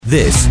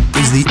This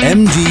is the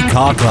MG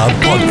Car Club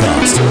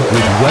podcast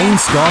with Wayne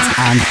Scott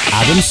and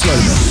Adam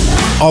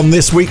Sloman. On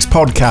this week's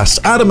podcast,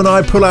 Adam and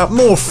I pull out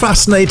more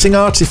fascinating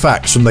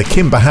artefacts from the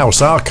Kimber House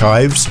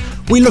archives.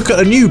 We look at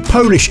a new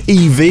Polish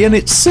EV and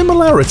its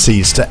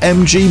similarities to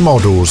MG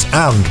models,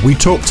 and we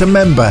talk to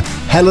member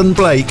Helen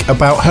Blake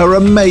about her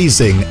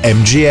amazing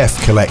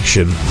MGF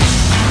collection. The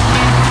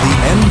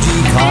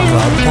MG Car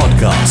Club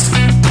podcast.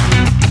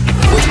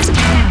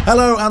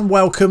 Hello and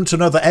welcome to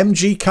another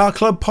MG Car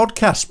Club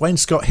podcast. Wayne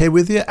Scott here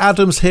with you.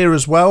 Adam's here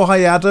as well.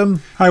 Hi,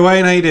 Adam. Hi,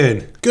 Wayne. How you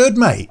doing? Good,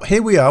 mate.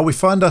 Here we are. We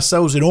find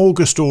ourselves in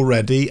August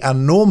already,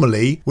 and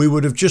normally we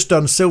would have just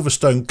done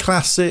Silverstone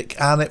Classic,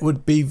 and it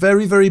would be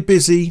very, very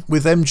busy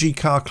with MG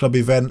Car Club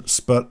events.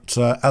 But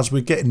as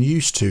we're getting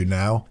used to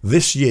now,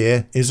 this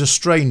year is a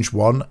strange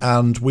one,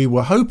 and we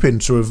were hoping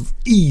to have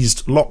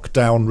eased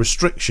lockdown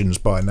restrictions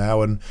by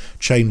now and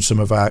changed some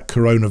of our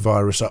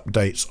coronavirus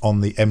updates on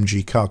the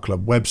MG Car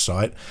Club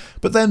website.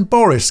 But then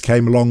Boris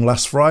came along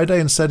last Friday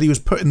and said he was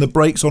putting the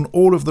brakes on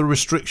all of the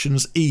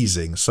restrictions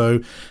easing. So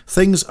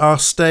things are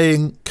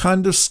staying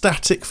kind of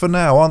static for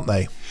now, aren't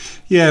they?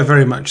 Yeah,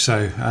 very much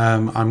so.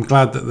 I'm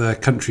glad that the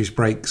country's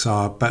brakes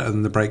are better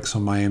than the brakes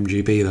on my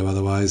MGB, though.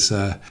 Otherwise,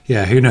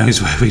 who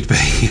knows where we'd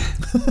be.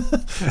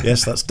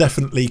 Yes, that's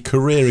definitely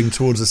careering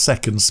towards a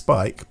second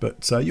spike,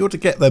 but you ought to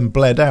get them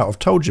bled out. I've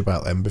told you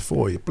about them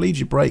before. You bleed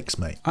your brakes,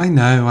 mate. I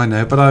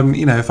know, but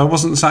if I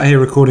wasn't sat here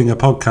recording a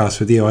podcast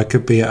with you, I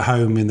could be at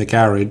home in the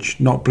garage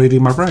not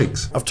bleeding my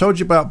brakes. I've told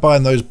you about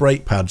buying those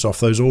brake pads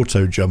off those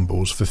auto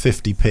jumbles for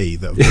 50p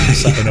that have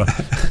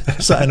been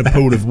sat in a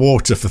pool of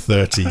water for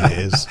 30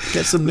 years.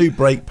 Get some new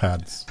brake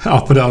pads.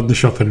 I'll put it on the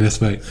shopping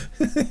list, mate.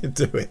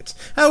 Do it.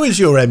 How is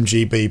your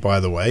MGB, by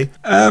the way?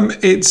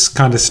 It's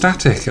kind of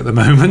static at the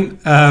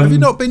moment. Have you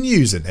not been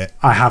using it?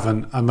 I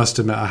haven't. I must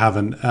admit I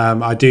haven't.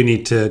 I do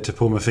need to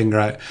pull my finger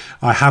out.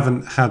 I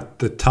haven't had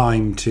the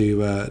time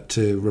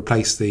to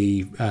replace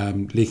the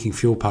leaking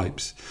fuel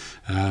pipes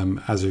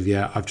as of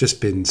yet. I've just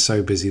been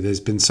so busy. There's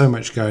been so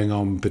much going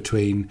on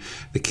between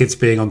the kids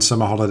being on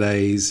summer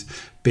holidays,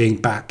 being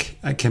back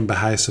at Kimber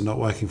House and not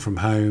working from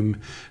home.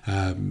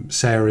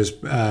 Sarah's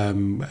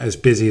as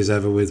busy as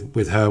ever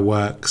with her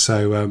work.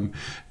 So,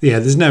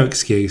 there's no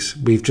excuse.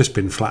 We've just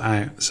been flat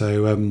out.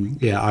 So,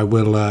 I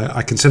will.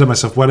 I consider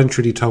myself well and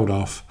truly told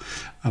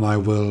off, and I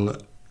will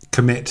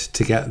commit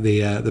to get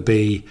the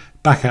B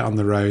back out on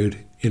the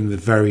road in the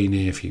very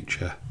near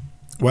future.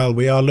 Well,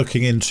 we are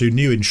looking into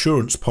new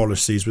insurance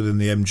policies within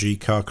the MG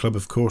Car Club,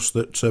 of course,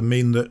 that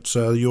mean that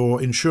your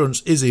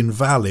insurance is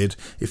invalid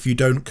if you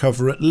don't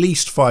cover at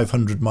least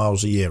 500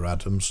 miles a year,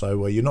 Adam.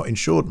 So you're not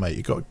insured, mate.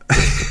 You've got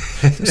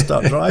to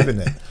start driving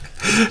it.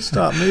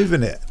 Start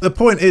moving it. The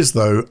point is,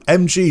 though,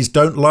 MGs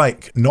don't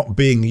like not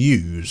being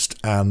used,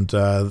 and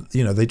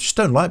they just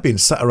don't like being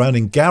sat around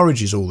in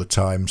garages all the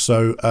time.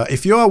 So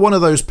if you are one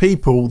of those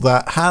people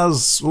that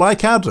has,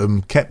 like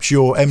Adam, kept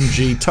your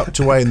MG tucked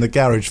away in the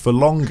garage for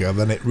longer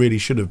than it really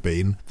should have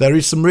been, there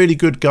is some really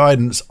good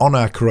guidance on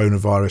our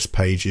coronavirus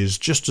pages,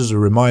 just as a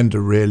reminder,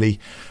 really,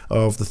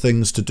 of the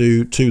things to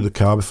do to the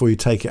car before you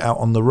take it out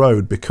on the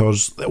road,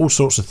 because all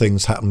sorts of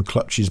things happen.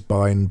 Clutches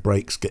bind,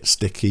 brakes get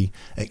sticky,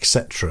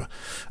 etc.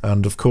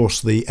 And of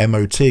course the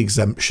MOT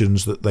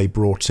exemptions that they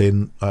brought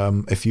in,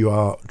 if you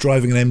are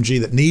driving an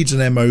MG that needs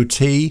an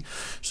MOT,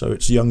 so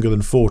it's younger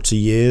than 40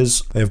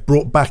 years, they've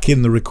brought back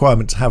in the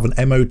requirement to have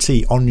an MOT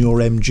on your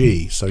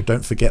MG, so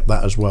don't forget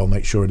that as well.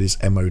 Make sure it is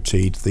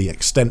MOT'd. The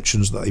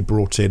extensions that they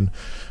brought in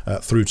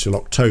through till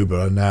October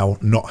are now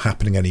not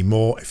happening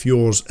anymore. If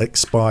yours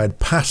expired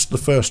past the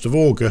 1st of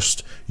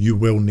August, you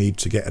will need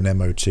to get an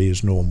MOT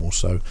as normal.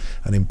 So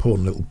an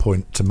important little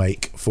point to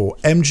make for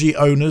MG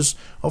owners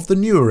of the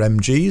newer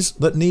MGs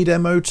that need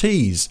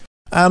MOTs.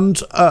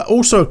 And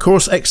also, of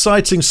course,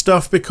 exciting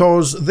stuff,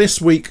 because this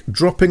week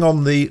dropping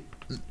on the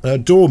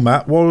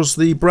doormat was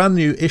the brand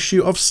new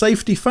issue of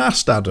Safety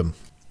Fast, Adam.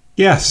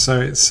 Yes, so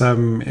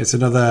it's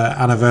another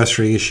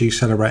anniversary issue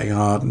celebrating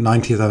our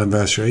 90th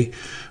anniversary.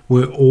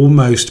 We're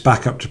almost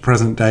back up to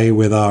present day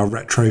with our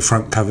retro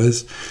front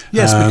covers.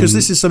 Yes, because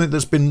this is something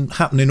that's been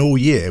happening all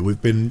year.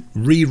 We've been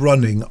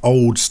rerunning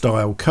old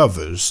style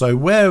covers. So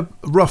where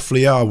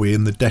roughly are we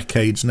in the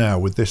decades now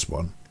with this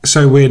one?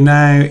 So we're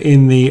now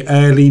in the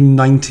early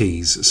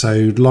 90s.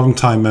 So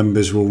long-time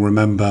members will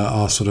remember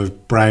our sort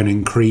of brown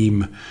and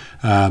cream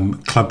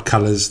club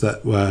colours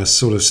that were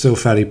sort of still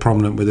fairly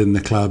prominent within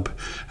the club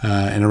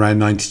in around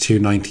 92,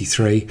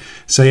 93.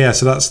 So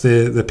that's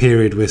the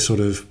period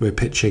we're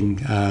pitching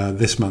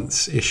this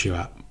month's issue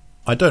at.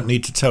 I don't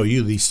need to tell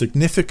you the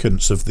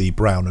significance of the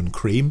brown and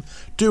cream,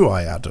 do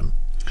I, Adam?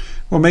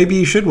 Well, maybe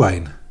you should,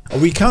 Wayne.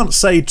 We can't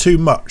say too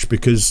much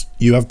because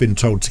you have been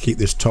told to keep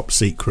this top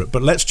secret,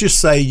 but let's just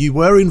say you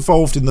were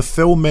involved in the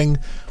filming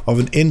of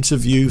an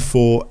interview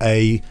for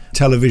a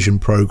television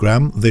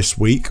programme this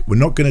week. We're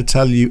not going to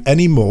tell you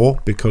any more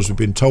because we've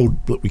been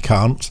told that we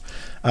can't.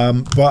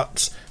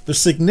 But the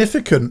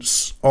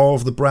significance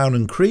of the brown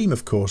and cream,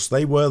 of course,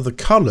 they were the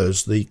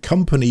colours, the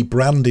company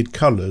branded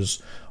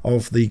colours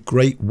of the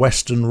Great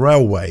Western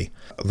Railway.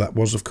 That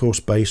was, of course,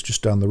 based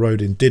just down the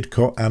road in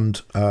Didcot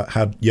and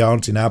had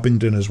yards in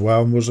Abingdon as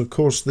well, and was, of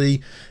course,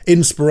 the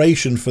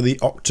inspiration for the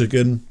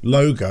octagon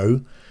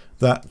logo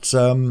that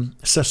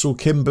Cecil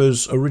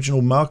Kimber's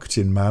original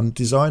marketing man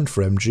designed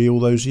for MG all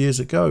those years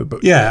ago.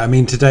 But yeah, I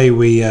mean, today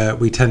we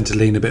tend to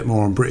lean a bit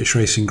more on British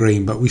Racing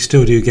Green, but we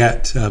still do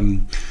get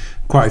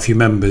quite a few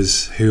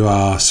members who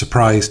are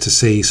surprised to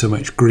see so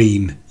much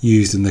green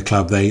used in the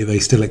club. They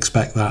still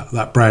expect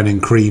that brown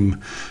and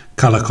cream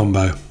colour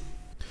combo.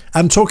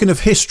 And talking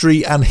of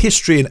history and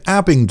history in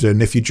Abingdon,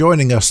 if you're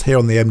joining us here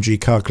on the MG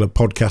Car Club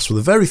podcast for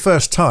the very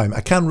first time, I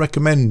can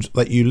recommend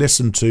that you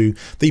listen to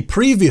the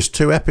previous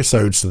 2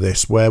 episodes to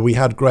this, where we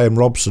had Graham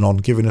Robson on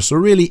giving us a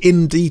really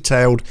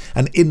in-detailed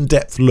and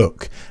in-depth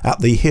look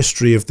at the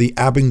history of the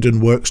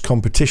Abingdon Works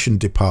Competition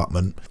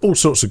Department. All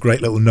sorts of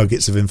great little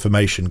nuggets of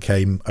information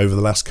came over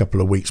the last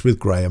couple of weeks with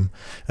Graham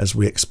as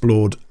we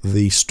explored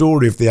the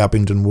story of the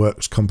Abingdon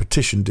Works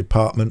Competition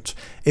Department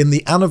in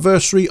the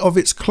anniversary of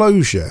its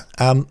closure.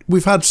 And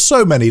we've had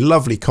so many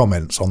lovely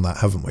comments on that,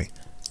 haven't we?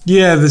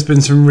 Yeah, there's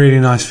been some really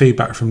nice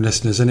feedback from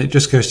listeners, and it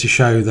just goes to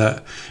show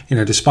that, you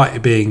know, despite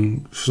it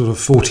being sort of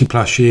 40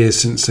 plus years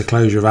since the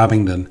closure of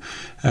Abingdon,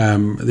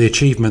 the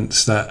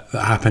achievements that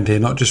happened here,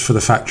 not just for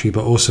the factory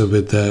but also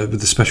with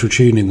the special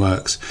tuning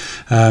works,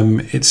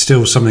 it's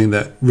still something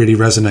that really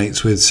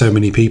resonates with so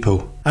many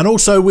people. And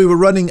also we were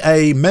running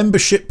a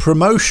membership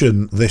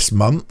promotion this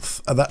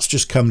month. That's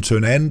just come to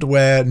an end,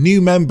 where new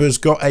members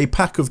got a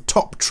pack of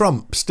top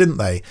trumps, didn't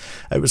they?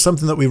 It was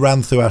something that we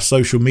ran through our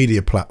social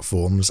media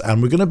platforms,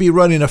 and we're going to be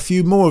running a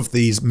few more of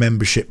these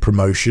membership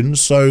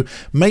promotions. So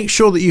make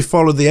sure that you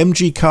follow the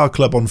MG Car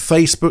Club on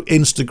Facebook,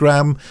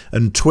 Instagram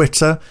and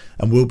Twitter,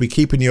 and we'll be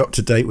keeping you up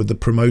to date with the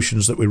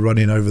promotions that we're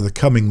running over the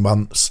coming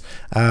months.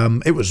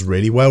 It was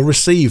really well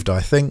received,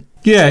 I think.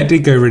 Yeah, it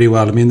did go really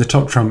well. I mean, the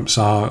top trumps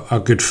are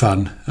good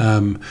fun,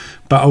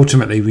 but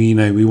ultimately,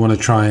 we want to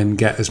try and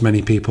get as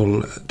many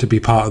people to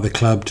be part of the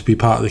club, to be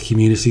part of the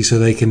community, so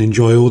they can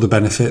enjoy all the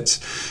benefits.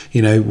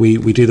 You know,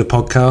 we do the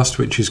podcast,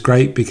 which is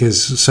great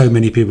because so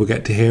many people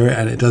get to hear it,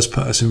 and it does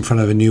put us in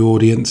front of a new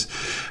audience.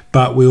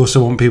 But we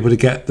also want people to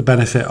get the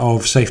benefit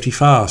of Safety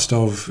Fast,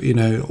 of, you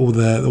know, all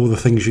the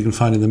things you can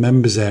find in the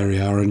members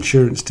area, our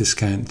insurance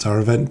discounts, our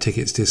event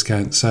tickets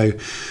discounts. So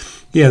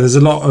yeah, there's a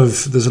lot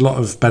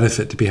of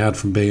benefit to be had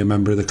from being a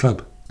member of the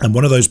club. And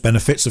one of those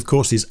benefits, of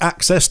course, is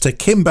access to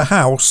Kimber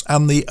House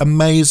and the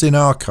amazing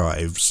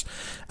archives.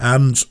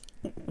 And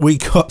we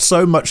got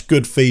so much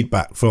good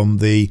feedback from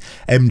the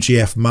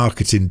MGF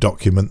marketing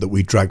document that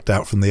we dragged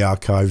out from the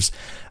archives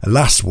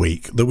last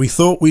week that we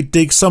thought we'd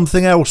dig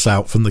something else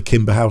out from the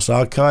Kimber House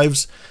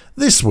archives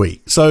this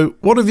week. So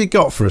what have you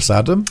got for us,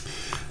 Adam?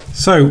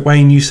 So,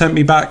 Wayne, you sent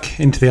me back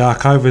into the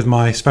archive with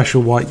my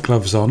special white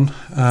gloves on.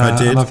 I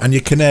did, and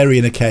your canary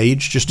in a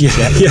cage, just to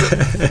check.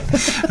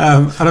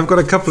 Yeah. And I've got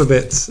a couple of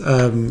bits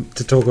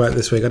to talk about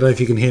this week. I don't know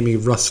if you can hear me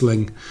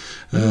rustling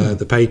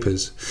the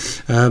papers.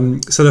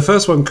 So the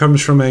first one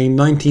comes from a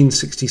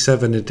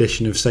 1967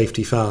 edition of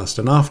Safety Fast.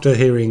 And after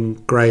hearing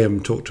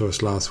Graham talk to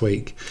us last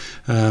week,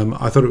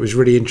 I thought it was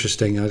really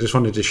interesting. I just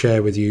wanted to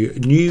share with you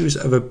news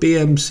of a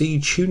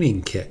BMC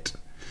tuning kit.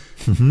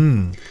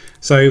 Mm-hmm.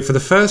 So for the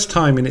first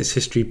time in its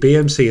history,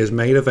 BMC has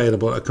made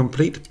available a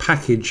complete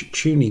package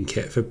tuning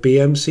kit for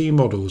BMC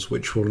models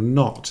which will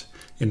not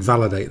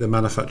invalidate the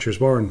manufacturer's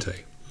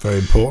warranty. Very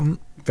important.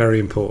 Very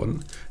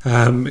important.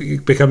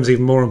 It becomes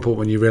even more important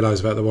when you realise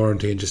about the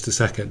warranty in just a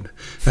second.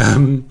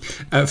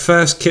 At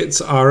first,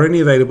 kits are only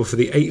available for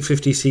the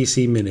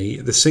 850cc Mini,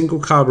 the single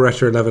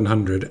carburettor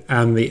 1100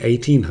 and the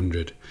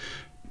 1800.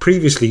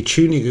 Previously,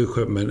 tuning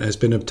equipment has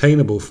been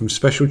obtainable from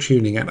Special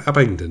Tuning at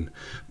Abingdon,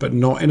 but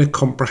not in a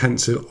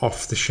comprehensive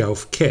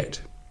off-the-shelf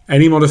kit.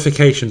 Any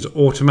modifications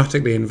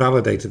automatically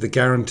invalidated the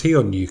guarantee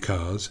on new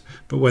cars,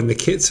 but when the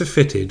kits are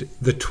fitted,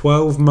 the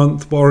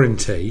 12-month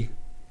warranty...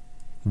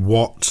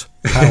 What?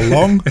 How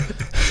long?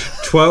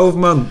 12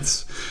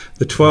 months.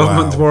 The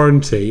 12-month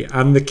warranty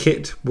and the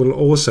kit will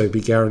also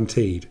be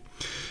guaranteed.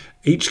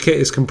 Each kit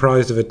is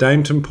comprised of a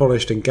Downton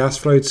polished and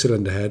gas-flowed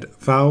cylinder head,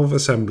 valve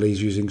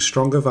assemblies using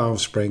stronger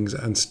valve springs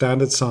and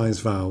standard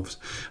size valves,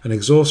 an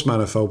exhaust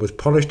manifold with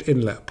polished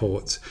inlet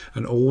ports,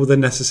 and all the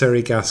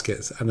necessary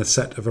gaskets and a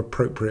set of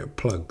appropriate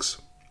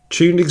plugs.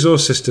 Tuned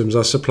exhaust systems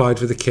are supplied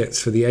with the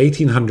kits for the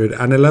 1800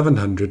 and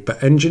 1100,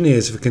 but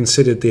engineers have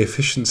considered the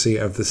efficiency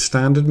of the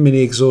standard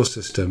Mini exhaust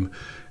system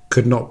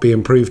could not be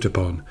improved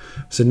upon.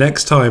 So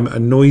next time a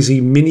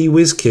noisy Mini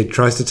whiz kid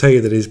tries to tell you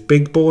that his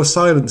big bore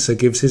silencer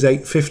gives his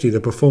 850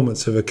 the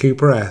performance of a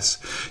Cooper S,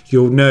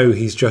 you'll know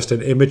he's just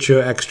an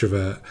immature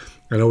extrovert,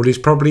 and all he's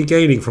probably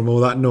gaining from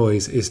all that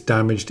noise is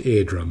damaged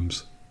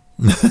eardrums.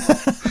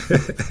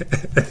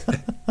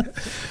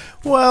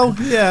 Well,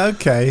 yeah,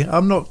 okay.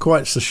 I'm not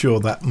quite so sure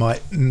that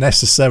might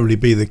necessarily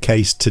be the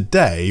case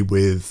today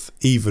with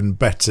even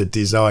better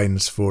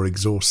designs for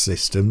exhaust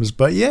systems.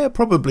 But yeah,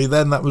 probably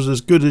then that was as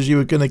good as you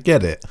were going to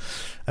get it.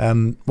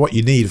 And what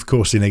you need, of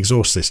course, in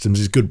exhaust systems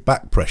is good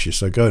back pressure.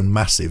 So going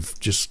massive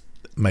just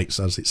makes,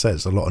 as it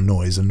says, a lot of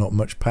noise and not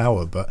much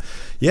power. But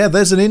yeah,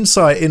 there's an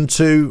insight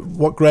into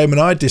what Graham and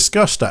I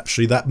discussed,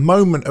 actually, that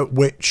moment at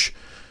which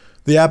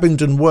the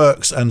Abingdon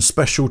Works and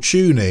Special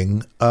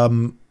Tuning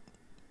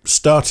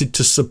started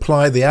to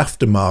supply the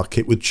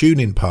aftermarket with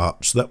tuning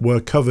parts that were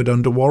covered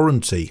under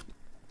warranty.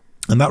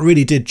 And that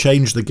really did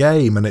change the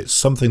game, and it's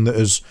something that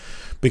has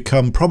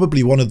become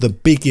probably one of the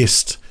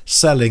biggest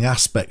selling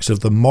aspects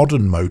of the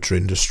modern motor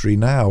industry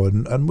now,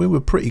 and we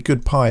were pretty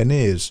good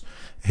pioneers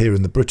here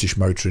in the British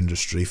motor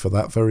industry for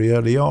that very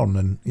early on.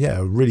 And yeah,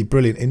 a really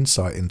brilliant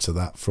insight into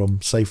that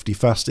from Safety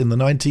Fast in the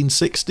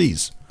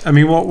 1960s. I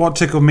mean, what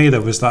tickled me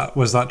though was that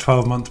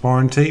 12-month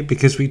warranty,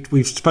 because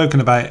we've spoken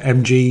about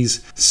MG's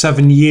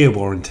 7-year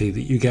warranty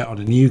that you get on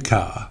a new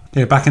car.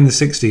 You know, back in the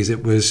 60s,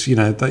 it was, you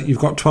know, that you've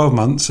got 12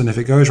 months, and if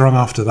it goes wrong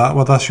after that,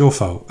 well, that's your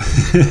fault.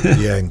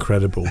 Yeah,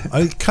 incredible. I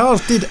mean,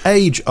 cars did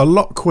age a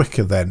lot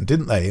quicker then,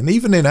 didn't they? And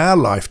even in our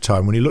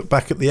lifetime, when you look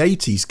back at the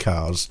 80s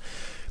cars,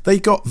 they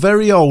got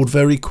very old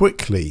very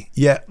quickly,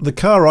 yet the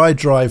car I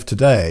drive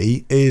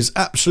today is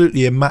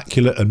absolutely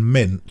immaculate and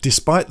mint,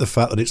 despite the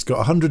fact that it's got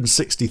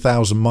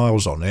 160,000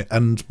 miles on it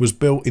and was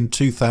built in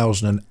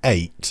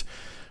 2008,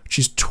 which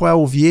is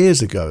 12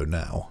 years ago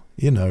now.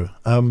 You know,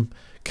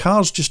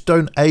 cars just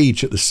don't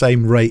age at the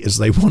same rate as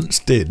they once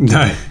did.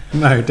 No,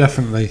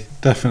 definitely.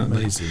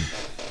 Amazing.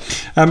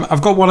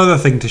 I've got one other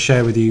thing to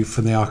share with you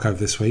from the archive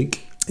this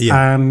week,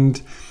 and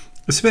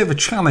it's a bit of a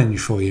challenge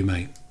for you,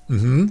 mate.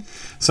 Mm-hmm.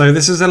 So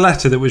this is a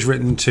letter that was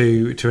written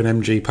to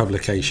an MG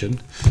publication,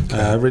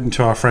 written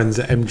to our friends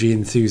at MG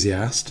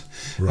Enthusiast.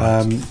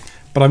 Right.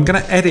 But I'm going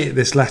to edit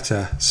this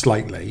letter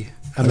slightly,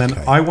 and then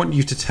I want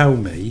you to tell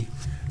me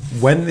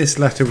when this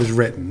letter was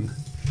written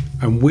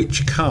and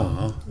which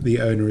car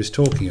the owner is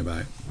talking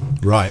about.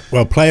 Right.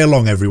 Well, play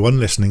along, everyone,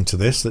 listening to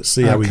this. Let's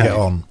see how we get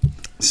on.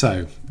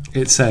 So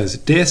it says,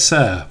 "Dear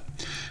Sir,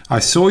 I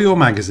saw your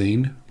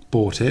magazine,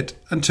 bought it,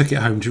 and took it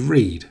home to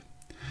read.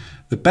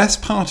 The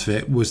best part of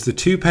it was the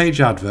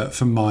 2-page advert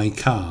for my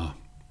car.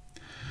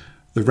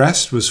 The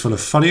rest was full of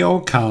funny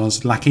old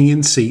cars lacking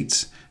in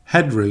seats,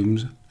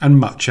 headrooms, and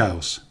much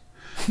else.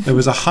 There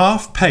was a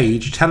half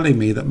page telling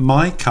me that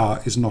my car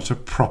is not a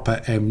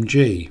proper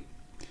MG.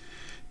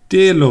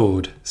 Dear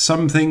Lord,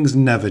 some things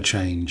never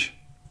change.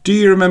 Do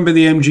you remember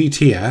the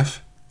MG-TF?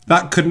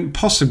 That couldn't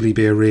possibly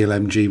be a real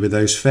MG with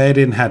those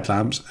faired-in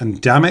headlamps,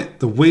 and damn it,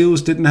 the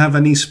wheels didn't have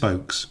any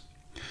spokes.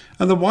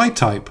 And the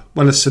Y-Type,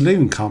 well, a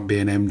saloon can't be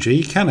an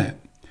MG, can it?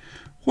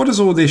 What does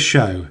all this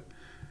show?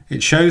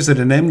 It shows that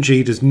an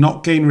MG does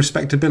not gain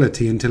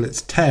respectability until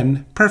it's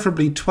 10,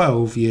 preferably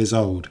 12 years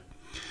old.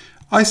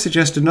 I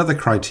suggest another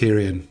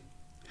criterion.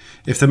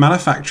 If the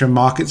manufacturer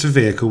markets a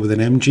vehicle with an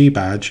MG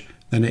badge,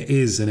 then it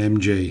is an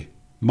MG.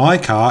 My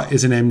car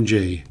is an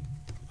MG.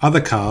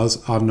 Other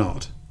cars are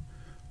not.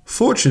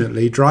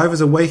 Fortunately,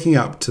 drivers are waking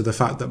up to the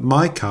fact that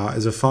my car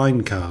is a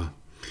fine car.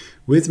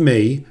 With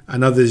me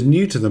and others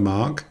new to the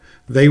mark,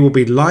 they will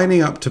be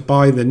lining up to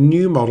buy the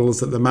new models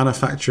that the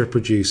manufacturer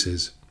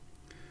produces.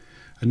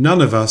 And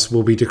none of us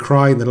will be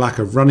decrying the lack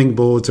of running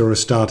boards or a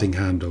starting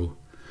handle.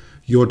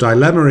 Your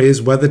dilemma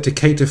is whether to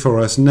cater for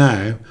us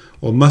now,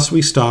 or must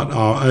we start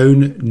our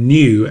own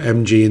new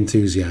MG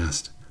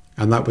Enthusiast."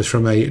 And that was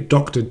from a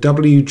Dr.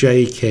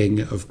 W.J. King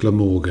of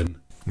Glamorgan.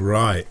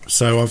 Right,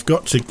 so I've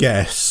got to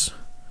guess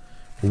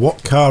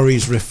what car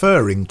he's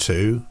referring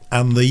to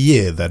and the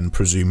year then,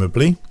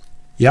 presumably.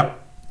 Yep.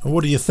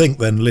 What do you think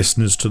then,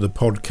 listeners to the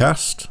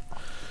podcast?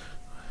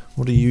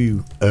 What are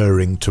you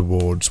erring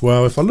towards?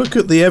 Well, if I look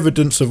at the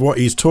evidence of what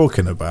he's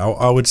talking about,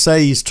 I would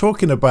say he's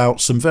talking about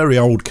some very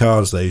old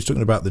cars there. He's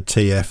talking about the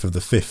TF of the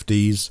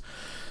 50s.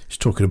 He's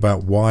talking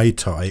about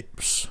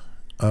Y-types.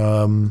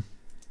 And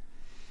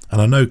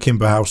I know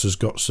Kimber House has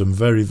got some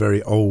very,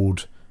 very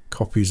old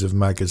copies of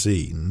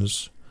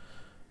magazines.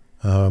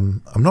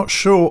 I'm not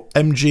sure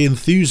MG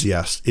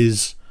Enthusiast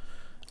is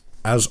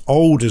as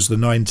old as the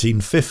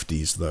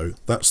 1950s, though.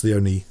 That's the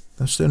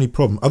only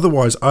problem.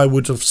 Otherwise, I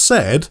would have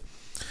said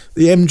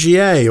the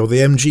MGA or the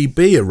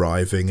MGB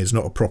arriving is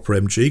not a proper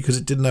MG because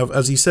it didn't have,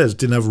 as he says,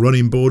 didn't have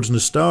running boards and a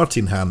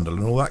starting handle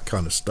and all that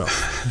kind of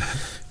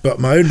stuff. But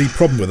my only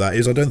problem with that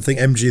is I don't think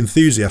MG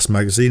Enthusiast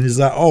magazine is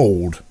that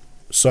old.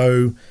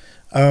 So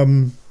I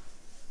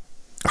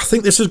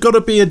think this has got to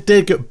be a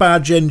dig at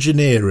badge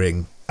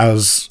engineering,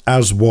 as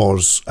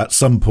was at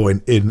some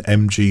point in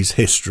MG's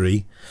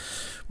history.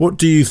 What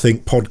do you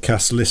think,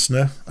 podcast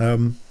listener?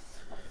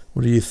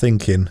 What are you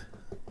thinking?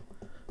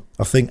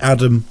 I think,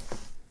 Adam,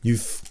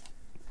 you've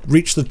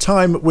reached the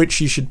time at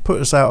which you should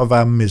put us out of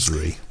our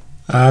misery.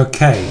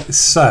 Okay,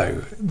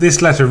 so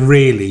this letter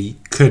really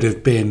could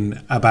have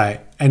been about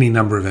any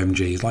number of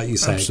MGs, like you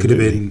say. Absolutely. It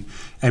could have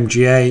been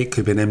MGA, it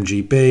could have been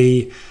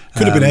MGB.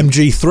 Could have been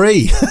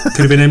MG3.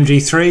 Could have been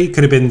MG3,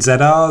 could have been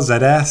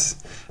ZR,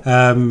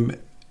 ZS.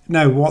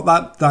 No, what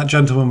that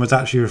gentleman was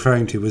actually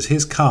referring to was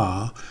his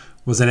car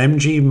was an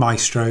MG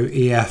Maestro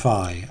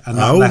EFI, and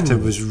that letter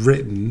was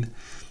written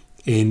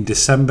in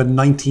December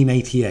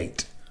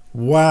 1988.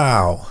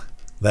 Wow.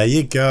 There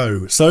you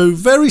go. So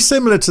very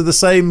similar to the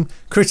same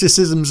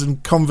criticisms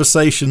and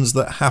conversations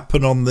that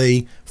happen on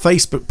the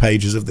Facebook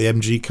pages of the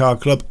MG Car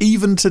Club,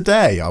 even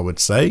today, I would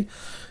say.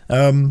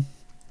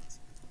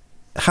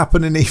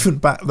 Happening even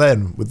back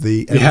then with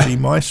the MG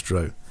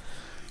Maestro.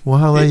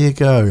 Well, there you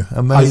go.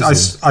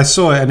 Amazing. I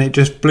saw it and it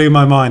just blew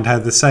my mind how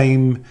the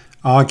same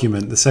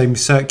argument, the same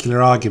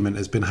circular argument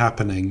has been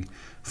happening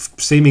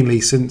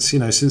seemingly since the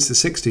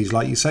 60s,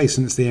 like you say,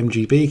 since the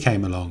MGB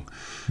came along.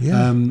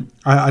 Yeah.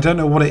 I don't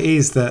know what it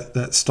is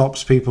that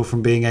stops people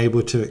from being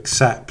able to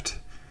accept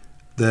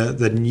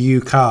the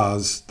new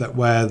cars that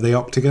wear the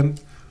octagon.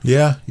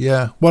 Yeah.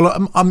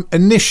 Well, my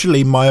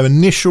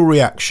initial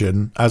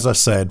reaction, as I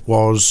said,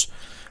 was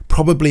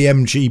probably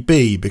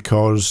MGB,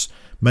 because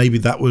maybe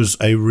that was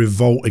a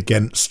revolt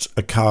against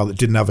a car that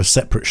didn't have a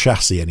separate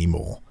chassis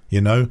anymore,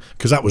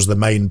 because that was the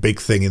main big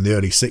thing in the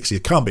early 60s.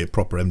 It can't be a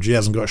proper MG, it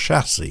hasn't got a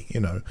chassis,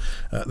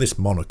 this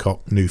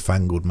monocoque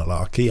newfangled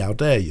malarkey, how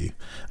dare you.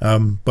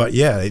 But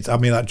yeah,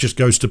 that just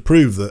goes to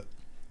prove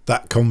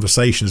that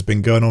conversation has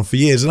been going on for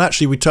years. And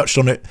actually we touched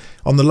on it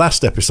on the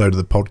last episode of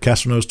the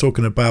podcast when I was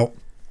talking about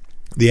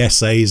the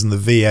SAs and the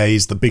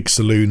VAs, the big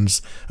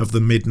saloons of the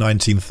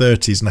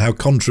mid-1930s, and how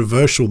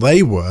controversial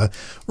they were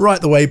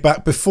right the way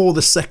back before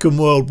the Second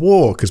World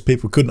War, because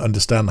people couldn't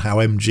understand how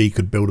MG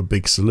could build a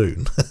big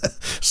saloon.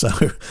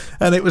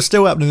 And it was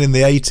still happening in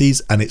the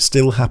 80s, and it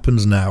still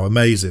happens now.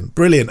 Amazing.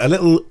 Brilliant. A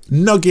little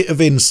nugget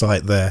of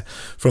insight there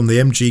from the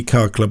MG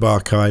Car Club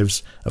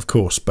archives, of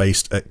course,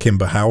 based at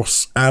Kimber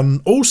House.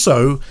 And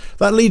also,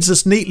 that leads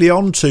us neatly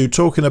on to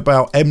talking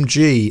about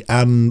MG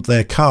and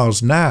their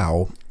cars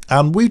now.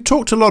 And we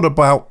talked a lot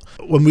about,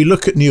 when we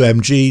look at new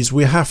MGs,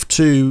 we have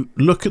to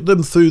look at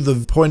them through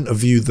the point of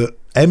view that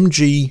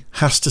MG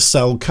has to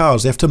sell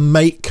cars. They have to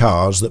make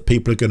cars that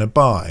people are going to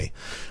buy.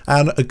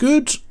 And a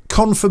good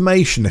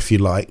confirmation, if you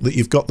like, that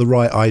you've got the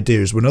right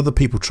idea is when other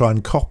people try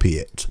and copy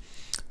it.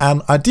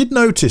 And I did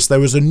notice there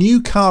was a new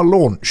car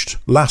launched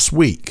last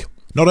week.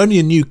 Not only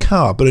a new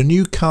car, but a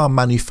new car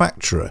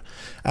manufacturer.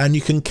 And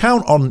you can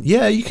count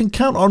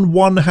on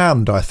one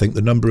hand, I think,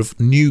 the number of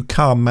new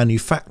car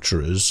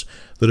manufacturers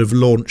that have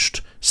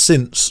launched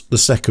since the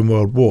Second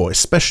World War,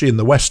 especially in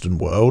the Western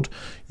world.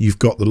 You've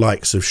got the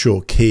likes of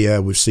Kia,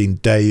 we've seen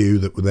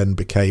Daewoo that then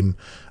became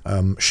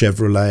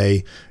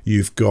Chevrolet,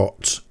 you've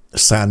got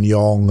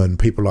SsangYong and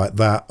people like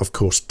that. Of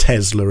course,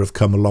 Tesla have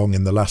come along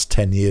in the last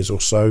 10 years or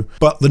so.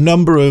 But the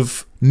number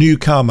of new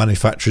car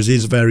manufacturers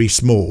is very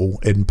small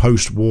in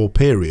post-war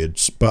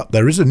periods. But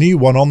there is a new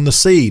one on the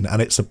scene,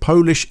 and it's a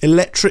Polish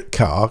electric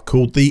car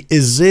called the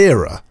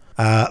Izera.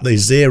 The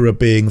Izera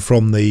being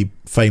from the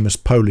famous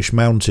Polish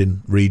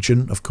mountain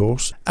region, of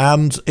course.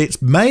 And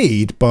it's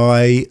made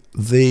by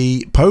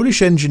the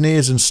Polish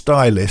engineers and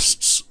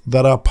stylists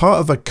that are part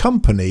of a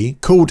company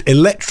called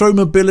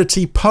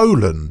Electromobility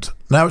Poland.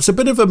 Now, it's a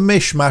bit of a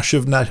mishmash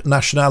of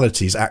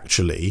nationalities,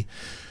 actually,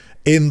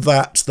 in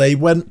that they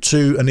went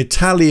to an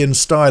Italian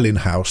styling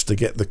house to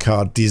get the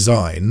car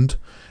designed.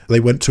 They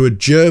went to a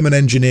German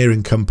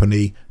engineering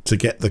company to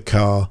get the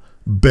car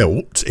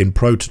built in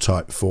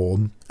prototype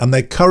form, and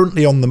they're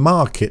currently on the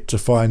market to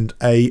find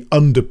a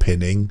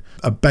underpinning,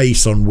 a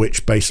base on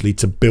which basically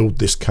to build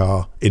this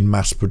car in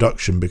mass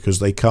production, because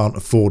they can't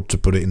afford to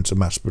put it into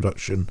mass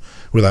production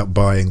without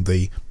buying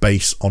the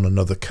base on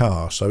another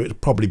car. So it'll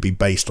probably be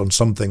based on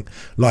something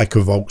like a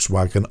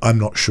Volkswagen. I'm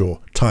not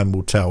sure. Time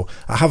will tell.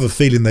 I have a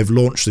feeling they've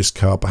launched this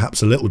car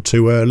perhaps a little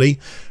too early,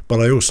 but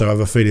I also have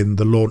a feeling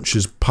the launch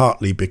is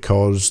partly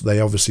because they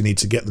obviously need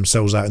to get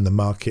themselves out in the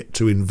market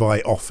to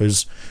invite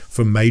offers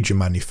from major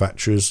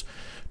manufacturers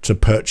to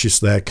purchase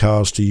their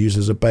cars to use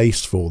as a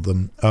base for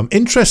them.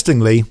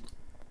 Interestingly,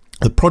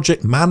 the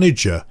project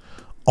manager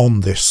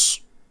on this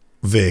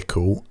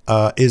vehicle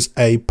is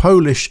a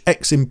Polish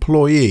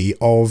ex-employee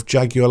of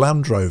Jaguar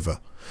Land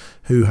Rover,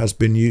 who has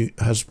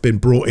been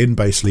brought in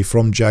basically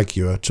from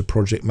Jaguar to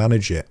project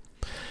manage it.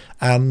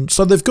 And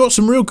so they've got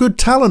some real good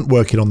talent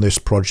working on this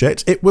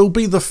project. It will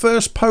be the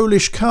first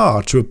Polish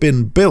car to have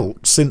been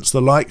built since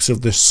the likes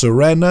of the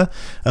Serena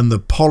and the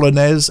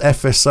Polonaise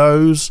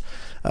FSOs,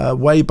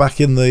 way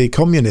back in the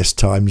communist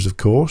times, of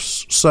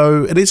course.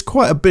 So it is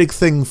quite a big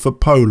thing for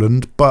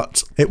Poland,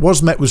 but it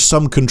was met with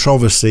some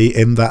controversy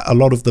in that a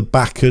lot of the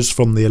backers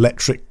from the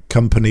electric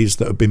companies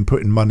that have been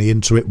putting money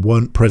into it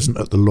weren't present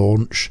at the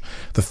launch.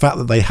 The fact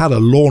that they had a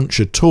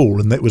launch at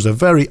all, and it was a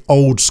very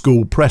old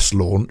school press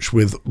launch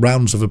with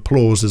rounds of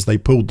applause as they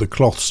pulled the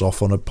cloths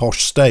off on a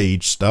posh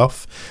stage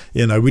stuff.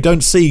 We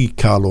don't see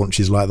car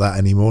launches like that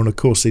anymore, and of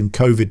course in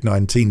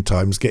COVID-19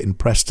 times getting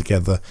press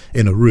together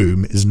in a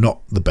room is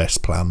not the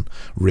best plan,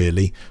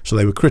 really. So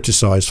they were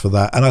criticised for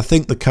that, and I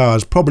think the car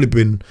has probably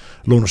been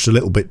launched a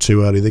little bit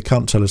too early. They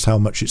can't tell us how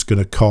much it's going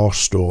to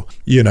cost, or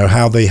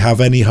how they have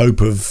any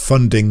hope of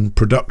funding in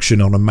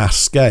production on a mass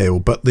scale.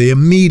 But the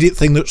immediate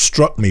thing that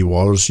struck me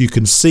was you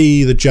can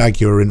see the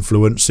Jaguar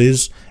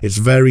influences. It's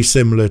very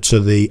similar to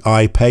the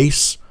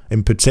I-Pace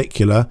in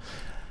particular.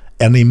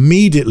 And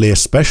immediately,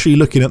 especially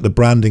looking at the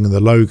branding and the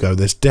logo,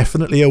 there's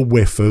definitely a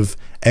whiff of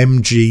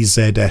MG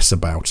ZS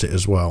about it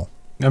as well.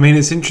 I mean,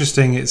 it's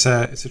interesting. It's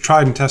a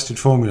tried and tested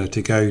formula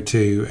to go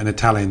to an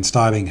Italian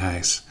styling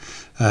house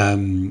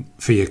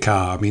for your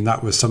car. I mean,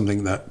 that was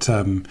something that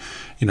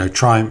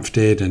Triumph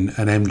did and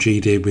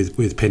MG did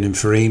with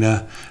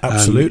Pininfarina.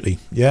 Absolutely,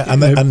 yeah.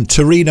 And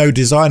Torino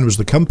Design was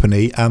the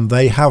company, and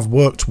they have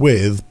worked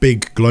with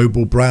big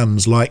global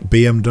brands like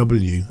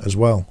BMW as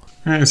well.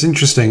 It's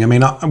interesting. I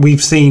mean,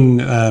 we've seen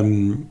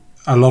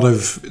a lot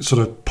of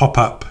sort of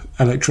pop-up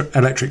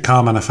electric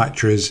car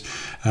manufacturers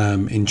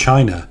in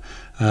China.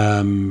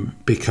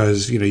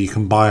 Because you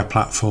can buy a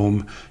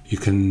platform, you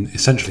can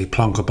essentially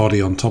plonk a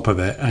body on top of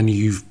it, and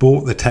you've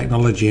bought the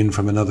technology in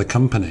from another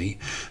company.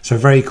 So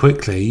very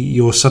quickly,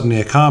 you're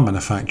suddenly a car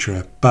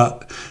manufacturer.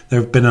 But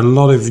there have been a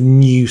lot of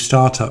new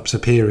startups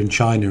appear in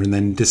China and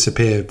then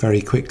disappear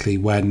very quickly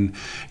when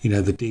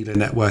the dealer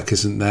network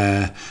isn't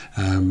there,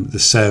 the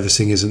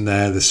servicing isn't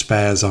there, the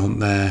spares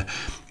aren't there.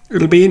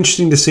 It'll be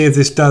interesting to see if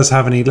this does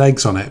have any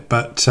legs on it,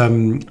 but I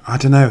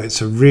don't know.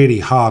 It's a really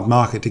hard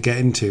market to get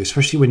into,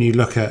 especially when you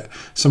look at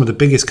some of the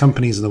biggest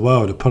companies in the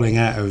world are pulling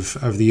out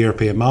of the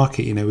European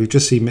market. We've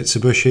just seen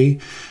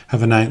Mitsubishi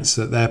have announced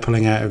that they're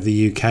pulling out of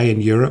the UK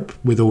and Europe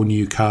with all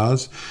new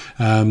cars.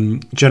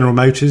 General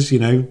Motors,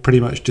 pretty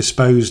much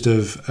disposed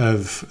of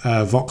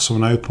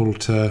Vauxhall and Opel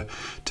to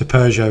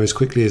Peugeot as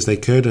quickly as they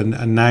could,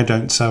 and now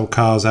don't sell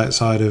cars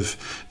outside of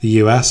the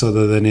US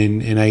other than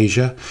in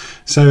Asia.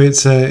 So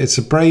it's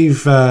a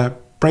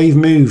brave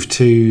move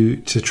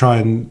to try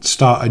and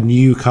start a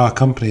new car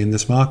company in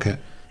this market.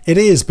 It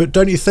is, but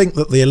don't you think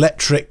that the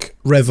electric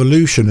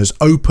revolution has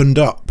opened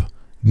up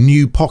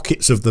new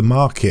pockets of the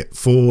market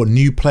for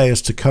new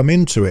players to come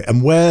into it,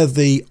 and where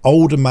the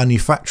older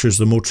manufacturers,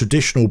 the more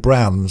traditional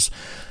brands,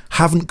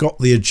 haven't got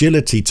the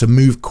agility to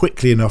move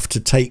quickly enough to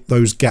take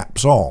those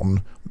gaps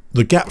on,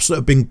 the gaps that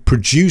have been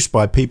produced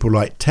by people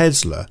like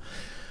Tesla,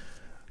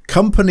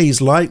 companies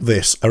like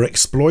this are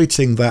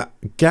exploiting that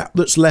gap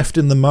that's left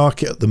in the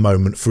market at the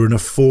moment for an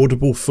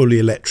affordable fully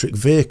electric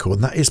vehicle,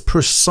 and that is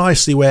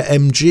precisely where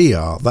MG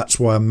are. That's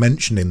why I'm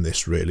mentioning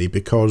this, really,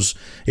 because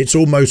it's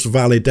almost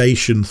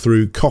validation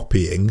through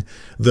copying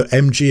that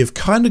MG have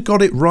kind of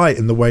got it right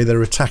in the way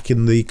they're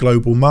attacking the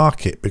global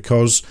market.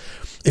 Because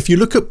if you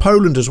look at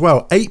Poland as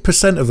well,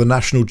 8% of the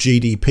national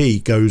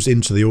GDP goes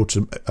into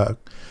the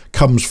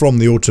comes from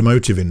the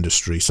automotive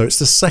industry. So it's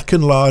the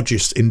second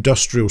largest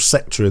industrial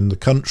sector in the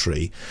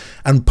country.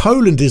 And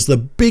Poland is the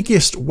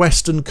biggest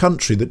Western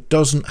country that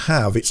doesn't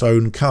have its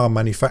own car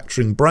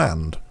manufacturing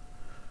brand,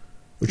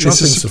 which I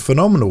think is a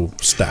phenomenal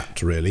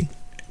stat, really.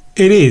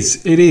 It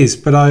is.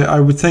 But I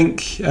would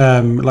think,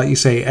 like you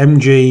say,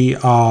 MG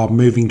are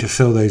moving to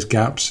fill those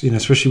gaps,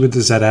 especially with the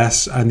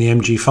ZS and the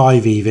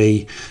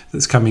MG5 EV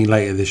that's coming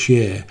later this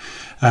year.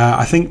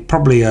 I think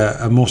probably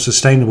a more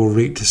sustainable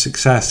route to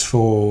success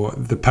for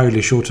the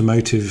Polish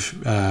automotive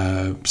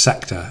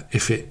sector,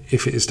 if it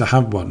is to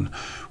have one,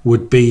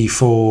 would be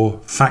for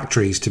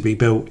factories to be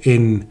built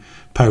in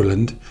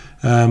Poland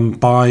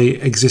by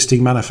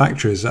existing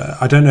manufacturers.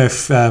 I don't know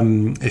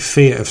if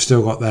Fiat have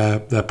still got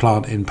their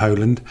plant in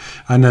Poland.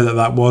 I know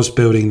that was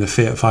building the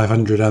Fiat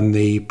 500 and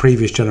the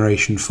previous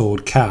generation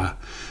Ford Ka.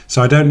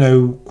 So I don't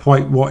know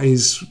quite what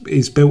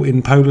is built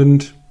in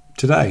Poland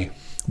today.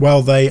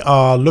 Well, they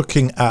are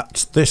looking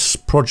at this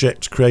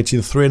project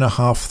creating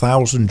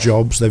 3,500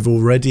 jobs. They've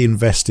already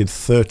invested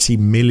 30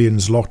 million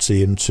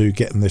zloty into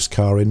getting this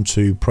car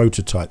into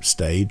prototype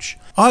stage.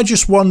 I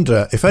just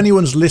wonder if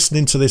anyone's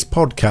listening to this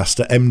podcast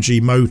at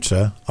MG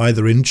Motor,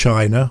 either in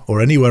China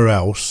or anywhere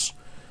else,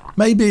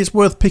 maybe it's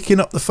worth picking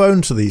up the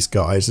phone to these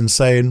guys and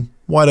saying,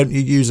 why don't you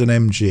use an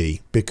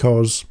MG?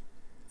 Because,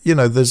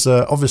 there's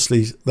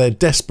obviously they're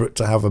desperate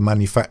to have a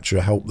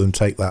manufacturer help them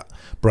take that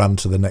brand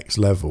to the next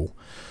level.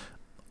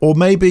 Or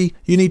maybe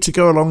you need to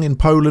go along in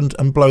Poland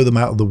and blow them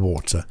out of the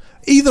water.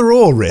 Either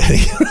or,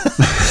 really.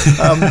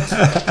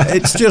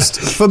 It's just,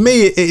 for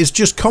me, it is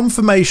just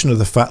confirmation of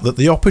the fact that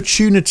the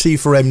opportunity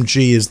for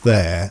MG is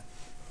there.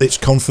 It's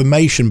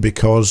confirmation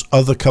because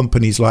other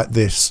companies like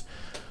this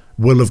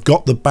will have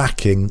got the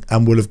backing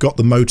and will have got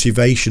the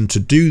motivation to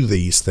do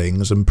these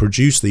things and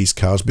produce these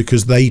cars,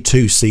 because they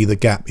too see the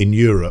gap in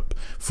Europe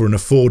for an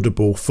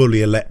affordable,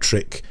 fully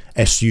electric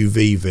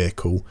SUV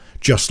vehicle,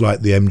 just like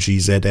the MG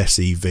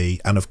ZS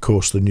EV and of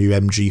course the new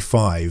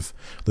MG5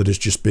 that has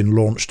just been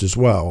launched as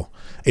well.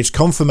 It's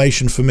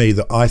confirmation for me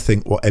that I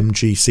think what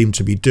MG seem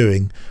to be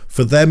doing,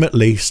 for them at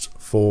least,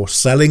 for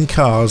selling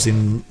cars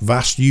in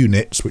vast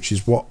units, which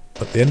is what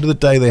at the end of the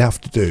day they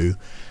have to do,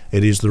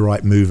 it is the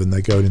right move and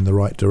they're going in the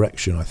right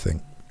direction, I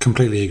think.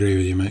 Completely agree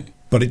with you, mate.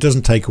 But it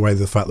doesn't take away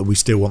the fact that we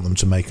still want them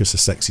to make us a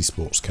sexy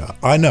sports car.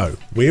 I know,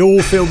 we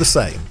all feel the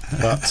same,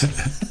 but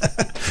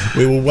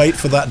we will wait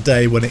for that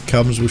day when it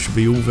comes. We should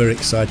be all very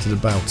excited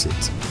about it.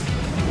 The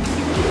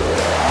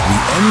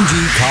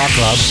MG Car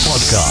Club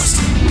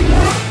Podcast.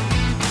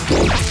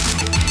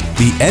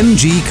 The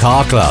MG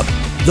Car Club,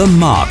 the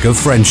mark of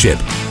friendship.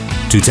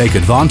 To take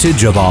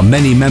advantage of our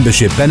many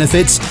membership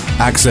benefits,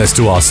 access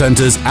to our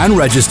centres and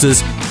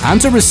registers, and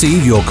to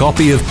receive your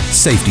copy of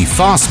Safety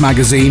Fast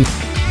magazine,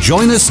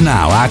 join us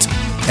now at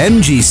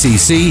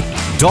mgcc.co.uk.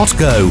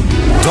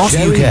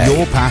 Sharing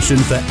your passion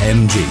for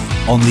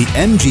MG on the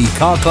MG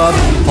Car Club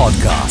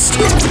podcast.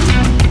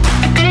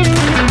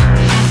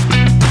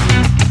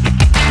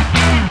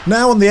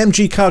 Now on the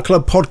MG Car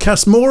Club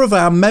podcast, more of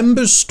our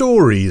members'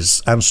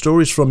 stories and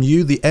stories from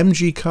you, the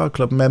MG Car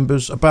Club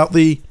members, about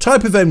the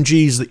type of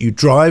MGs that you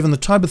drive and the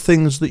type of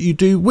things that you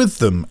do with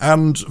them.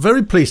 And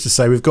very pleased to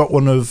say we've got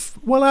one of,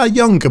 well, our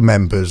younger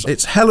members.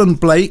 It's Helen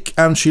Blake,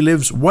 and she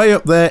lives way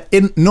up there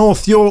in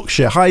North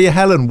Yorkshire. Hiya,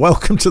 Helen.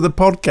 Welcome to the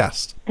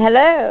podcast.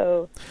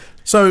 Hello.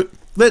 So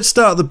let's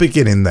start at the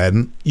beginning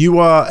then. You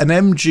are an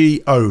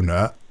MG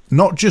owner,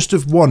 not just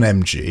of one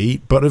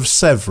MG, but of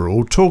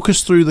several. Talk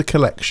us through the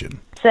collection.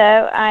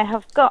 So I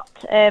have got,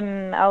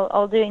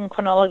 I'll do in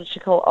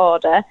chronological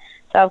order.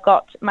 So I've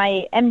got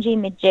my MG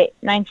Midget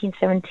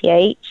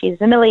 1978. She's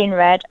vermilion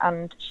red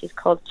and she's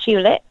called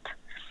Tulip.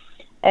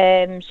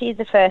 She's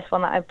the first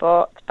one that I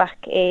bought back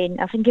in,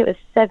 I think it was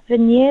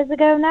 7 years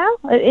ago now.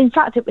 In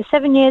fact, it was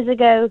 7 years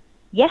ago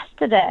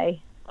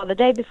yesterday, or the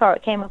day before.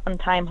 It came up on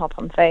Time Hop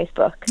on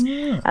Facebook.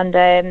 Yeah.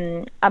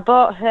 And I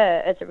bought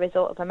her as a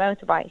result of a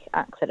motorbike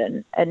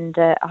accident, and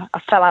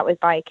I fell out with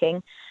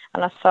biking,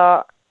 and I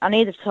thought, I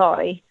need a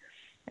toy.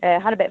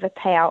 Had a bit of a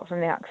payout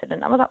from the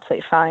accident. I was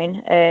absolutely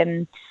fine.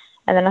 And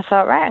then I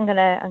thought, right, I'm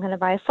gonna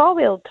buy a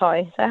 4-wheeled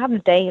toy. So I had a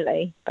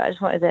daily, but I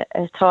just wanted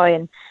a toy.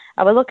 And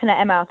I was looking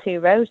at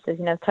MR2 Roadsters,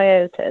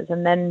 Toyotas.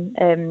 And then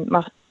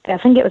I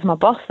think it was my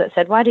boss that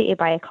said, why don't you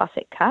buy a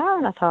classic car?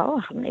 And I thought, I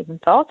hadn't even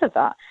thought of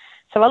that.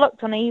 So I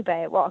looked on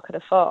eBay at what I could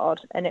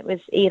afford, and it was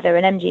either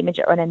an MG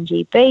Midget or an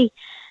MGB.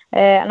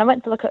 And I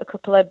went to look at a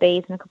couple of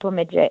Bs and a couple of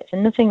Midgets,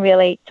 and nothing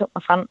really took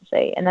my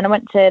fancy. And then I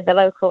went to the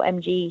local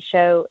MG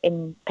show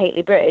in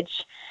Pateley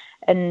Bridge,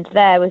 and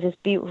there was this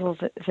beautiful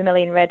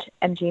vermilion red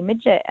MG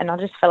Midget, and I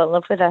just fell in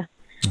love with her.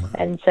 Mm-hmm.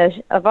 And so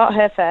I bought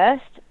her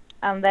first,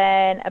 and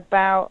then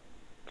about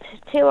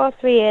 2 or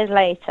 3 years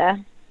later,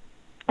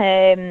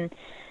 I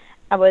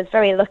was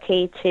very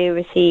lucky to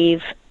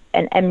receive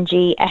an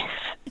MGF,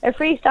 a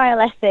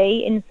Freestyle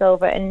SE in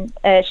silver, and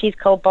she's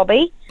called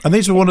Bobby. And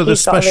these were one of the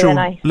special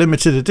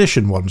limited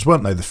edition ones,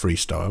 weren't they, the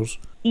Freestyles?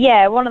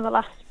 Yeah, one of the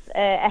last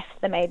Fs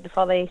they made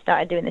before they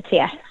started doing the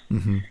TS.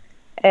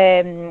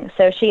 Mm-hmm.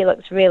 So she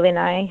looks really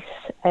nice,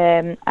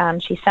 and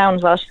she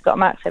sounds well. She's got a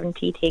Mark 7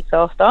 TT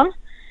exhaust on.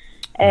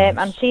 Nice.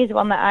 And she's the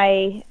one that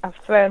I have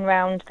thrown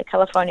around the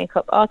California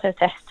Cup Auto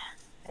Test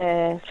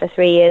for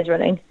 3 years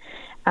running,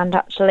 and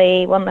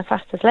actually won the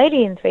fastest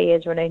lady in 3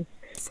 years running.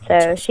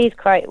 So she's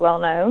quite well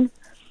known,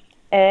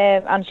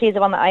 and she's the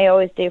one that I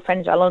always do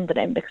Friends Around London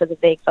in because of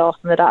the exhaust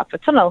and the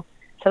Dartford Tunnel.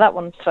 So that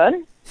one's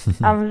fun.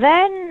 And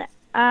then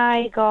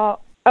I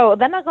got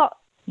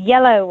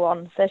yellow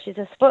one. So she's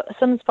a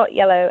Sunspot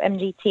Yellow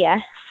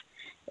MGTF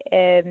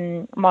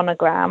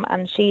monogram,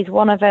 and she's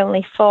one of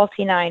only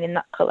 49 in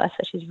that colour.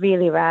 So she's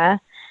really rare.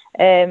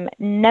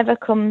 Never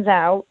comes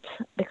out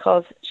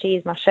because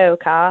she's my show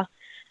car.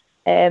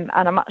 And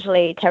I'm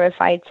actually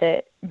terrified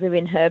to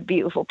ruin her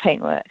beautiful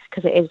paintwork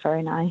because it is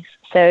very nice.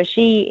 So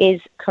she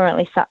is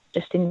currently sat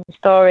just in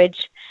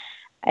storage,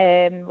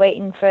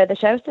 waiting for the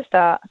shows to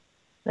start.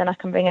 Then I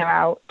can bring her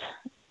out.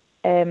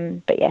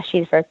 But yeah,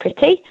 she's very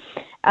pretty.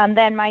 And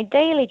then my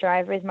daily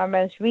driver is my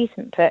most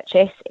recent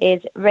purchase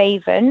is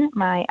Raven,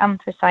 my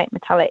anthracite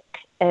metallic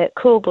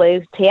cool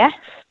blue TF.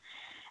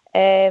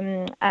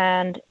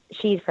 And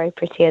she's very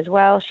pretty as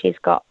well. She's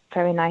got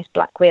very nice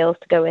black wheels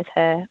to go with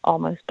her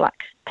almost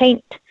black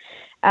paint,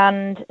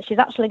 and she's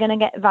actually going to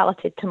get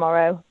valeted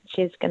tomorrow.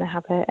 She's going to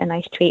have a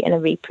nice treat and a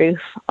reproof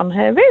on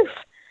her roof.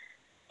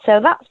 So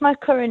that's my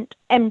current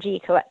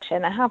MG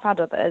collection. I have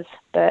had others,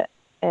 but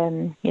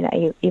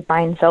you buy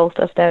and sell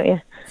stuff, don't you?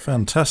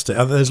 Fantastic.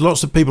 There's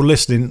lots of people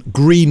listening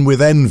green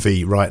with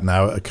envy right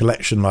now at a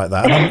collection like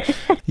that.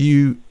 And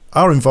you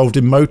are involved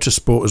in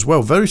motorsport as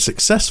well, very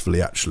successfully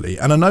actually,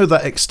 and I know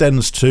that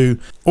extends to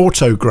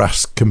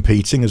autograss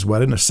competing as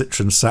well in a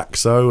Citroen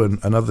Saxo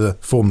and other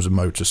forms of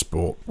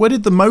motorsport. Where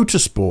did the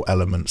motorsport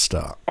element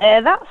start?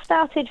 That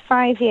started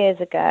 5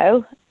 years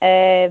ago.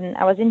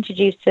 I was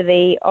introduced to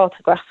the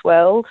autograss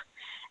world,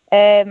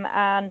 and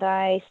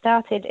I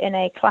started in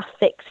a Class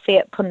 6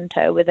 Fiat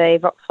Punto with a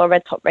Vauxhall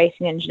Red Top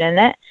racing engine in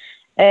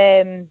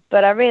it,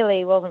 but I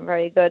really wasn't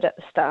very good at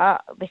the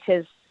start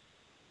because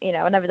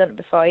I've never done it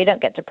before. You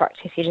don't get to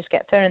practice. You just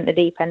get thrown in the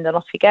deep end and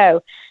off you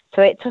go.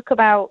 So it took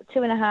about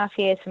 2.5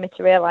 years for me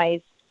to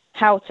realise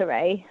how to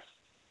race.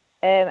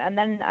 And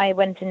then I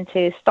went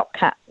into Stock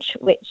Hatch,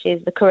 which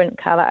is the current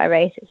car that I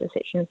race. It's a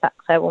Citroen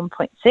Saxo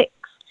 1.6.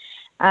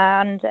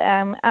 And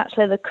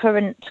actually the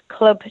current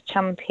club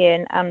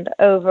champion and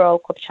overall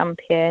club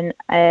champion.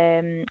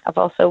 I've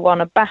also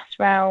won a Bass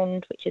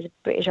Round, which is a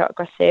British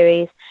Autograss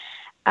Series.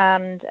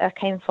 And I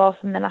came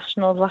fourth in the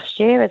Nationals last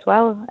year as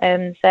well.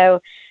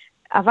 So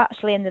I've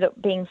actually ended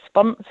up being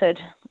sponsored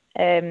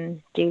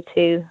due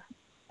to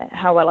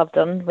how well I've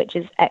done, which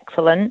is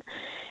excellent.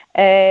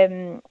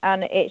 And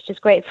it's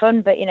just great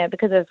fun. But,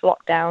 because of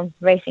lockdown,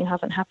 racing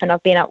hasn't happened.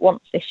 I've been out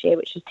once this year,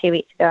 which was 2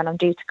 weeks ago, and I'm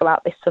due to go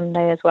out this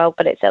Sunday as well,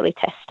 but it's early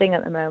testing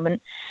at the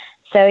moment.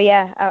 So,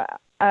 yeah,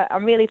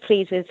 I'm really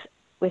pleased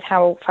with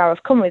how far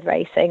I've come with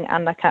racing,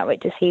 and I can't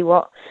wait to see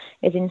what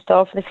is in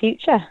store for the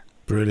future.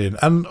 Brilliant.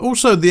 And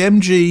also the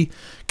MG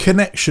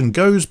connection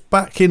goes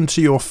back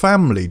into your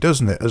family,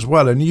 doesn't it, as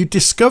well? And you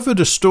discovered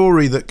a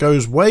story that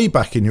goes way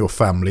back in your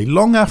family,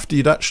 long after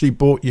you'd actually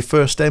bought your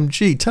first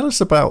MG. Tell us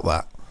about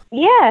that.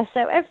 Yeah,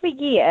 so every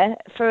year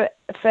for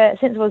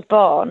since I was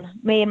born,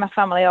 me and my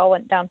family all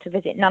went down to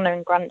visit Nana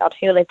and Grandad,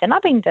 who lived in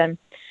Abingdon.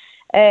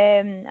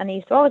 And I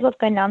used to always love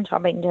going down to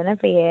Abingdon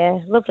every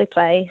year. Lovely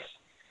place.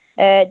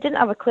 Didn't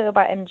have a clue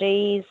about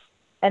MGs.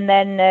 And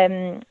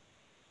then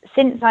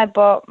since I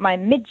bought my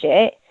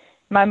midget,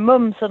 my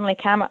mum suddenly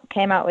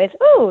came out with,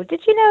 "Oh,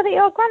 did you know that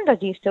your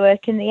granddad used to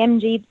work in the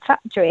MG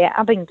factory at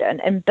Abingdon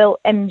and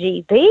built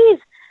MGBs?"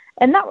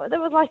 And that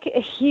was like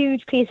a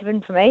huge piece of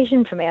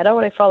information for me. I'd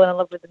already fallen in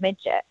love with the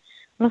midget.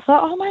 And I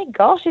thought, oh my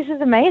gosh, this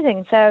is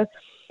amazing. So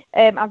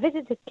I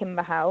visited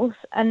Kimber House,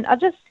 and I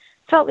just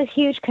felt this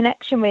huge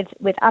connection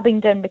with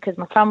Abingdon because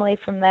my family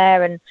from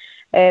there, and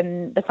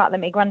the fact that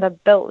my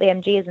granddad built the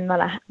MGs, and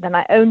then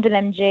I owned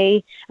an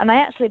MG, and I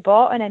actually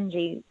bought an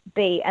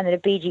MGB and then a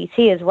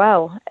BGT as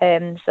well.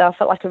 So I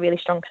felt like a really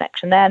strong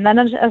connection there. And then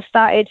I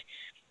started,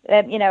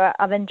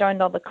 I then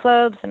joined all the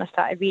clubs, and I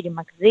started reading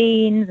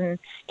magazines and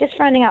just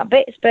finding out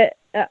bits. But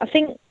I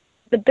think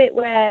the bit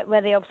where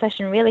the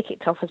obsession really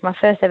kicked off was my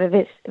first ever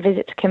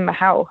visit to Kimber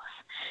House,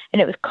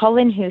 and it was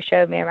Colin who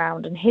showed me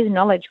around, and his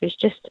knowledge was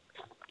just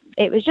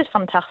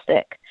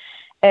fantastic.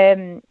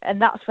 And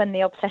that's when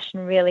the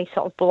obsession really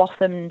sort of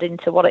blossomed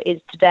into what it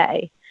is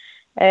today.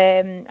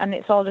 And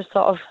it's all just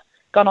sort of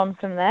gone on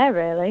from there,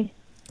 really.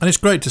 And it's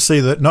great to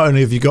see that not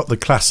only have you got the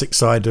classic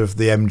side of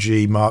the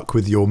MG, Mark,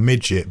 with your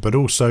midget, but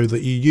also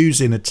that you're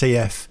using a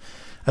TF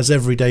as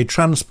everyday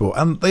transport.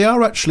 And they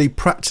are actually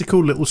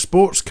practical little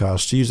sports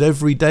cars to use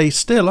every day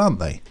still, aren't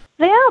they?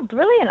 They are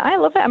brilliant. I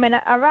love it. I mean,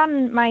 I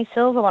ran my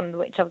silver one,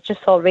 which I've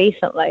just sold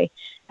recently.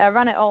 I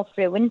ran it all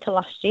through winter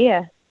last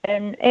year.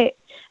 And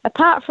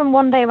apart from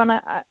one day when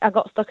I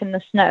got stuck in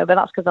the snow, but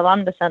that's because the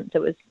lander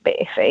sensor was a bit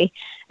iffy,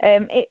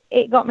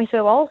 it got me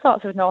through all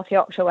sorts of North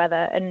Yorkshire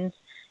weather. And,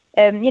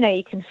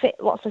 you can fit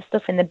lots of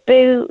stuff in the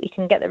boot, you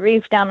can get the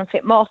roof down and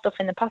fit more stuff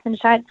in the passenger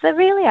side. They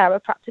really are a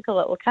practical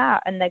little car,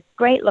 and they're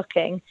great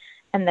looking,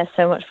 and they're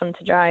so much fun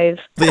to drive.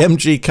 The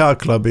MG Car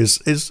Club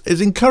is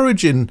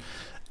encouraging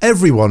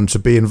everyone to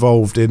be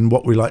involved in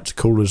what we like to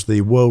call as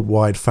the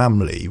worldwide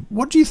family.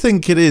 What do you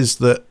think it is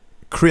that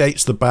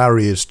creates the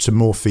barriers to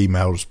more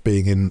females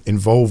being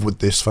involved with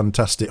this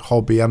fantastic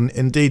hobby, and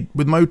indeed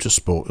with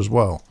motorsport as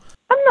well?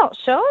 I'm not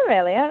sure,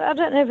 really. I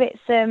don't know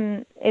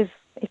if it's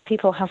if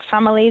people have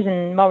families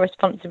and more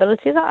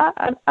responsibilities.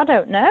 I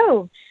don't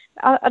know.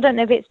 I don't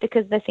know if it's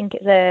because they think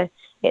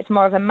it's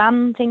more of a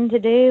man thing to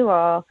do,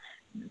 or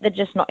they're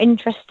just not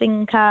interested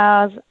in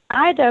cars.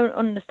 I don't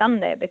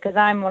understand it, because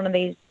I'm one of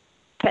these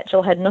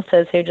petrol head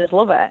nutters who just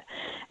love it.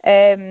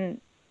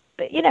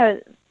 But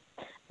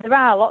there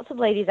are lots of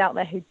ladies out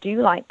there who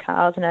do like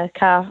cars and are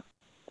car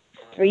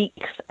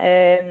freaks,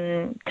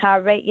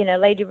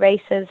 lady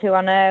racers who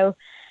I know.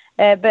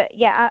 But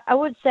yeah, I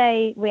would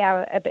say we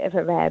are a bit of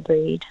a rare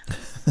breed.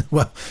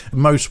 Well,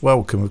 most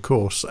welcome, of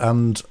course.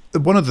 And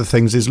one of the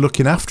things is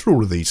looking after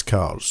all of these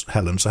cars,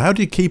 Helen. So how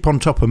do you keep on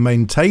top of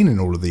maintaining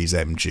all of these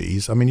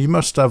MGs? I mean, you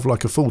must have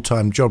like a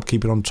full-time job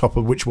keeping on top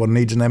of which one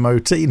needs an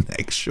MOT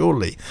next,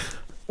 surely.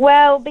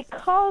 Well,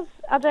 because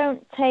I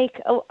don't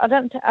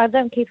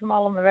keep them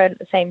all on the road at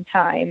the same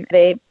time.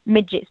 The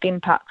midget's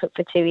been packed up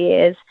for 2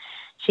 years.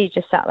 She's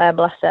just sat there,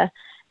 bless her,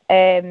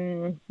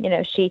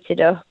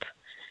 sheeted up.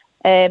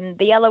 The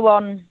yellow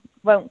one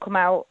won't come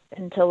out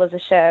until there's a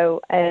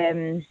show,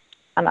 and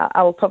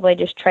I will probably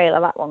just trailer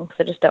that one because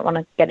I just don't want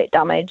to get it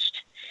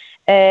damaged.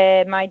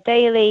 My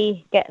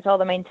daily gets all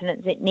the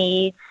maintenance it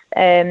needs,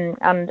 and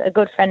a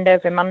good friend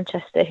over in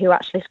Manchester who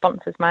actually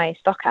sponsors my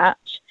stock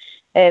hatch,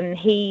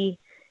 he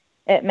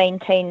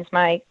maintains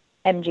my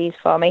MGs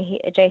for me.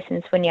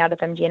 Jason Swinyard of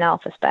MG and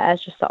Alpha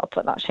Spares, just sort of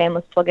put that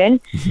shameless plug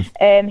in.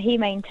 He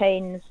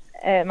maintains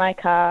my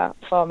car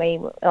for me.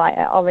 Like,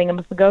 I'll ring him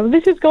up and go,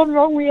 "This has gone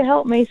wrong, will you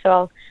help me?" So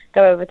I'll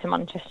go over to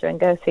Manchester and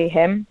go see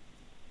him.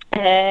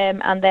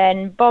 And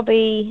then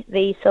Bobby,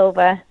 the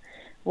silver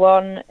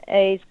one,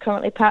 is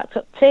currently parked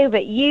up too,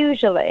 but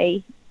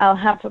usually I'll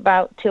have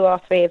about 2 or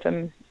 3 of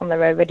them on the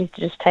road ready to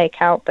just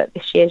take out, but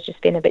this year's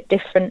just been a bit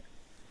different.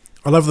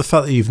 I love the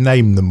fact that you've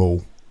named them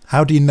all.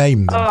 How do you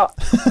name them?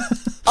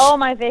 All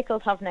my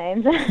vehicles have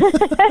names.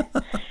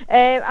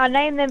 I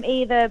name them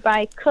either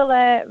by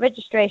colour,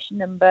 registration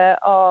number,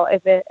 or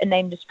if a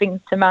name just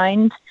springs to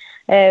mind.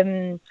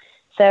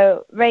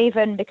 So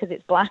Raven, because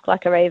it's black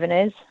like a raven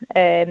is.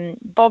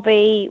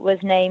 Bobby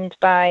was named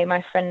by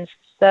my friend's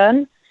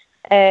son.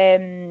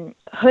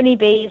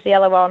 Honeybee is the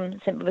yellow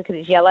one, simply because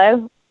it's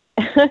yellow.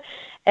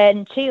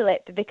 And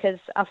Tulip, because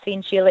I've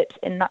seen tulips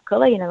in that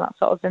colour, that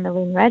sort of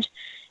vermilion red.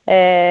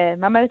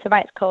 My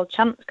motorbike's called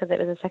Chance because it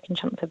was a second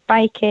chance of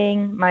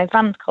biking. My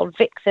van's called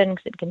Vixen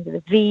because it begins with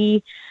a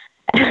V.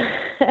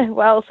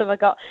 What else have I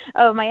got?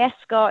 Oh, my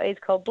Escort is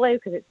called Blue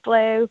because it's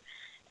blue.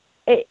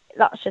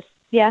 That's just,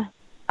 yeah,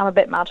 I'm a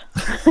bit mad.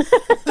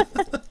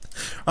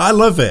 I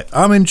love it.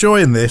 I'm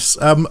enjoying this.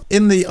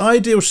 In the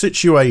ideal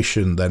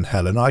situation then,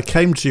 Helen, I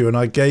came to you and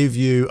I gave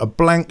you a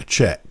blank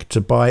cheque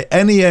to buy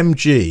any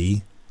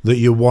MG that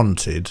you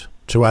wanted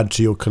to add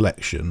to your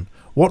collection.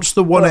 What's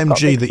the one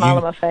MG that smile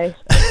on my face.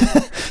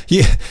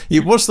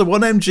 What's the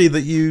one MG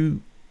that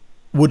you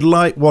would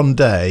like one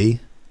day,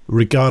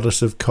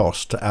 regardless of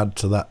cost, to add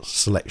to that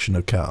selection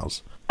of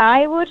cars?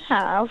 I would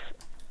have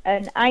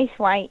an ice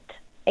white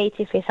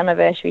 85th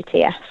anniversary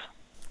TF.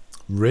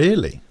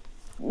 Really?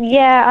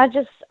 Yeah, I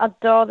just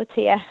adore the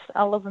TF.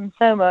 I love them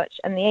so much,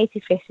 and the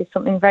 85th is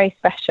something very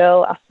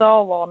special. I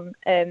saw one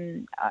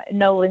in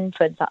Noel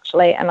Linford's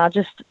actually, and I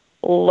just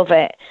love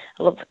it.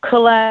 I love the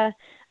colour.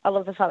 I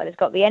love the fact that it's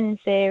got the N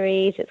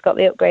series. It's got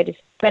the upgraded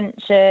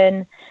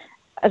suspension.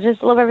 I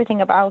just love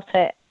everything about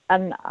it,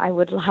 and I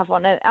would have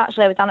one.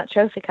 Actually, I was down at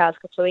Trophy Cars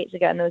a couple of weeks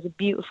ago, and there was a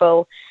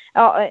beautiful,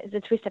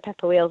 the Twister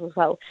Pepper wheels as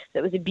well.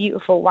 There was a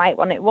beautiful white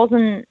one. It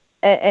wasn't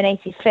an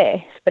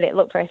 85th, but it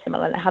looked very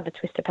similar, and it had the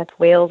Twister Pepper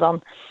wheels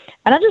on,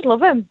 and I just love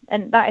them,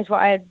 and that is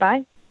what I'd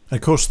buy. Of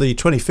course, the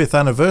 25th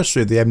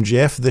anniversary of the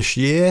MGF this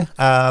year,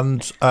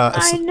 and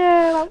I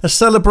know. A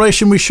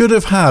celebration we should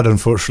have had,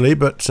 unfortunately,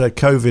 but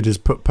COVID has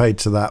put paid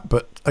to that.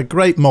 But a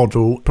great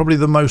model, probably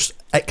the most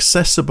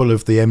accessible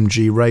of the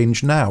MG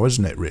range now,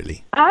 isn't it,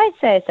 really? I'd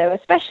say so,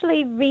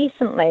 especially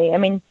recently. I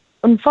mean,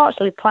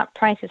 unfortunately,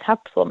 prices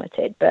have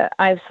plummeted, but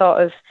I've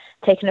sort of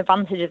taken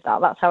advantage of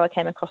that. That's how I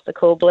came across the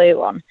cool blue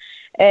one.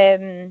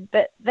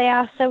 But they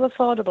are so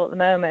affordable at the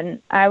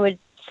moment. I would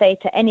say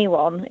to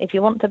anyone, if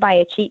you want to buy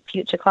a cheap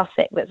future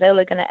classic that's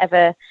only going to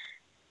ever,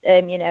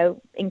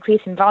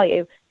 increase in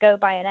value, go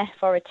buy an F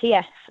or a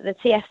TF. The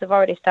TFs have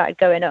already started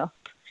going up.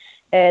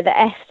 The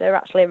Fs are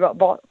actually rock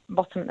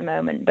bottom at the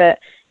moment. But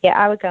yeah,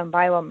 I would go and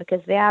buy one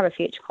because they are a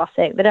future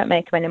classic. They don't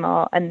make them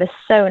anymore, and they're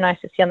so nice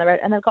to see on the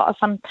road. And they've got a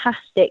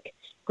fantastic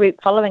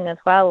group following as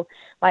well,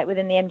 like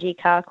within the MG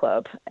Car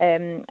Club.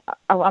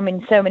 I'm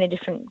in so many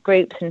different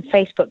groups and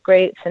Facebook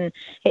groups, and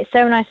it's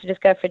so nice to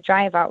just go for a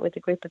drive out with a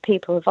group of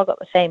people who've all got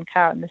the same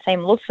car and the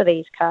same love for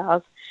these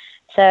cars.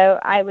 So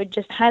I would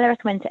just highly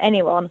recommend to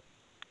anyone,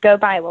 go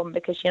buy one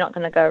because you're not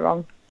going to go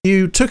wrong.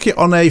 You took it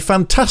on a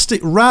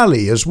fantastic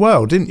rally as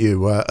well, didn't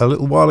you, a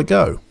little while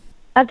ago?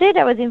 I did.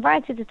 I was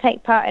invited to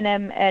take part in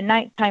a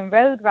nighttime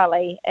road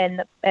rally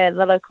in the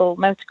local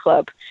motor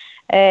club,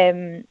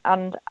 and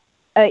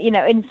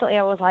instantly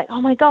I was like,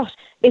 oh my gosh,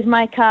 is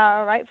my car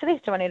all right for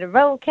this? Do I need a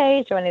roll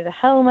cage? Do I need a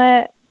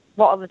helmet?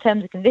 What are the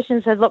terms and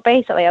conditions? So look,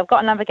 basically, I've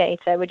got a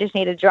navigator. We just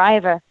need a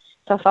driver.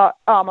 So I thought,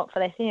 I'm up for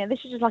this.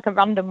 This is just like a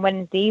random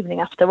Wednesday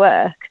evening after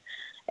work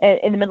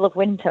in the middle of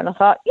winter. And I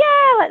thought,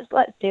 yeah,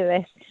 let's do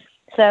this.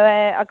 So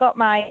I got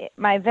my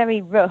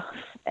very rough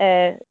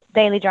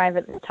daily driver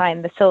at the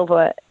time, the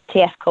silver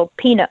TF called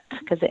Peanuts,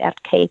 because it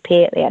had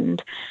KP at the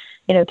end.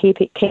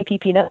 KP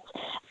Peanuts.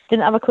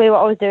 Didn't have a clue what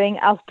I was doing,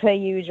 as per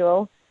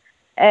usual.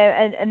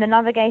 And the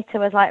navigator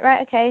was like,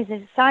 right, okay,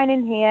 there's a sign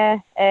in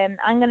here.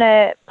 I'm going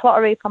to plot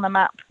a route on the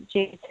map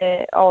due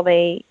to all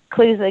the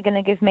clues they're going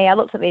to give me. I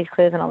looked at these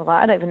clues and I was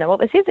like, I don't even know what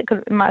this is.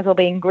 It might as well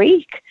be in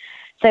Greek.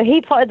 So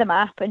he plotted the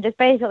map and just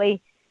basically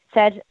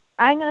said,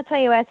 I'm going to tell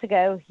you where to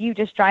go. You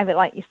just drive it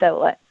like you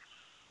stole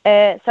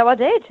it. So I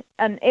did,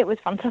 and it was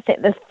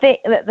fantastic.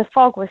 The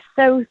fog was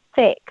so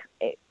thick,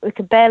 we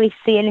could barely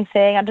see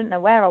anything. I didn't know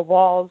where I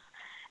was.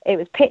 It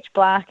was pitch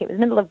black. It was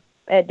middle of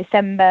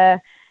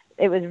December.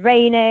 It was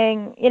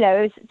raining. It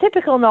was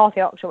typical North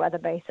Yorkshire weather,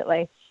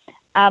 basically.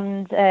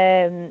 And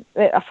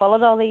I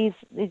followed all these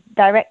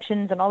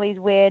directions and all these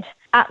weird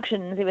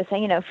actions. He was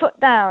saying, foot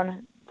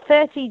down,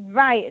 30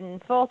 right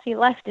and 40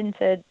 left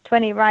into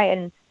 20 right,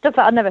 and stuff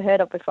that I'd never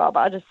heard of before,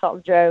 but I just sort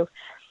of drove.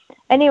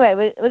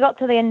 Anyway, we got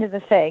to the end of the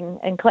thing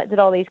and collected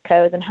all these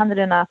codes and handed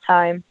in our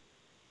time.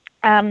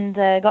 And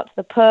got to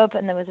the pub,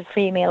 and there was a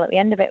free meal at the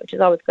end of it, which is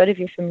always good if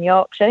you're from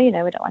Yorkshire. We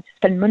don't like to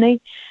spend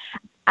money.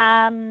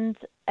 And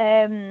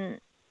I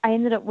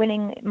ended up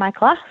winning my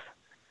class.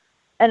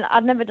 And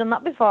I'd never done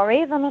that before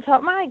either. And I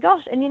thought, my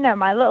gosh. And,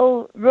 my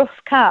little rough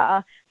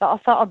car that I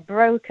sort of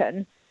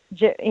broken,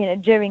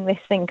 during this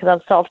thing, because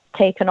I'd sort of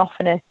taken off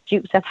in a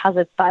Dukes of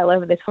Hazzard style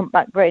over this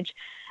humpback bridge.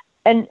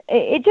 And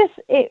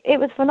it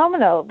was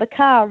phenomenal. The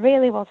car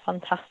really was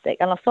fantastic.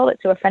 And I sold it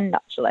to a friend,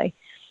 actually.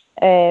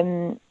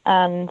 And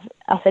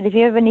I said, if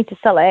you ever need to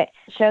sell it,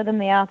 show them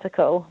the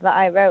article that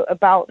I wrote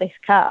about this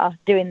car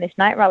doing this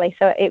night rally.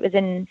 So it was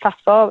in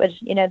Fast Forward,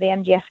 the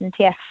MGF and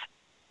TF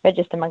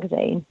Register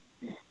magazine.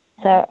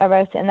 So I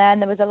wrote it, and then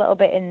there was a little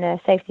bit in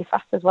Safety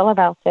Fast as well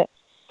about it.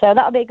 So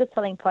that'll be a good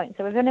selling point.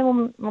 So if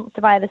anyone wants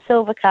to buy the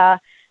silver car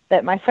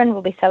that my friend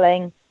will be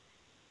selling,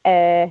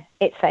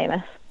 it's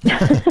famous.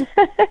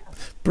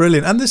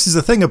 Brilliant. And this is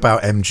the thing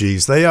about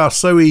MGs. They are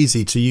so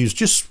easy to use.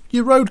 Just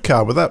your road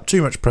car without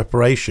too much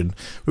preparation.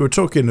 We were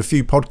talking a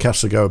few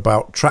podcasts ago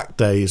about track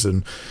days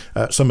and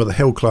some of the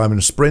hill climbing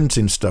and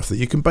sprinting stuff that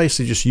you can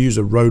basically just use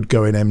a road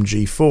going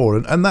MG for.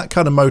 And that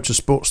kind of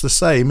motorsport's the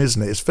same,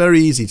 isn't it? It's very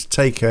easy to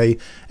take a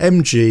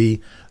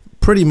MG,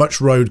 pretty much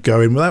road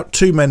going without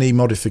too many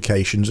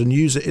modifications, and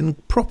use it in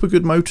proper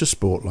good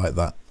motorsport like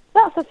that.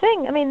 That's the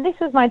thing. I mean, this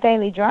was my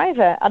daily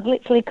driver. I'd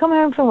literally come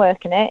home from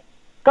work in it,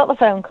 got the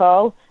phone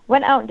call,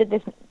 went out and did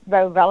this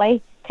road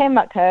rally, came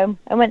back home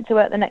and went to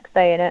work the next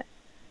day in it.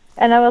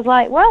 And I was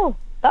like, well,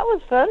 that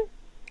was fun.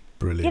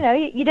 Brilliant. You know,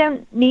 you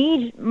don't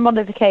need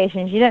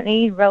modifications. You don't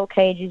need roll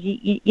cages.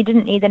 You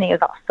didn't need any of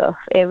that stuff.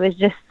 It was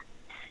just,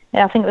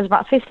 I think it was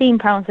about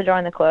 £15 to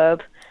join the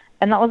club.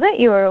 And that was it.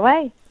 You were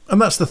away. And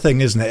that's the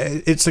thing, isn't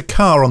it? It's a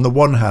car on the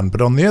one hand,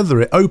 but on the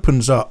other, it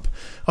opens up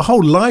a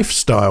whole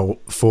lifestyle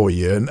for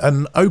you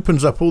and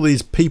opens up all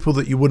these people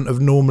that you wouldn't have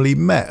normally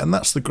met. And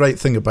that's the great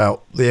thing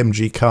about the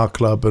MG Car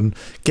Club and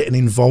getting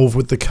involved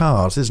with the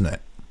cars, isn't it?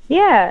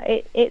 Yeah,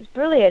 it's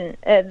brilliant.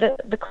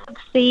 The club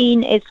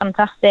scene is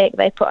fantastic.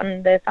 They put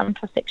on the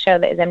fantastic show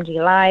that is MG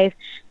Live.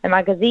 The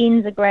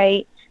magazines are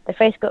great. The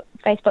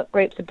Facebook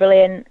groups are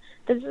brilliant.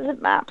 There's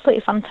some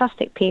absolutely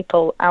fantastic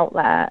people out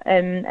there,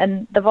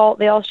 and they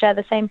all share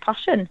the same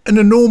passion. In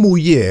a normal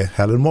year,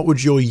 Helen, what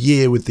would your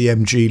year with the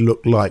MG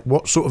look like?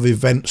 What sort of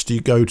events do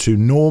you go to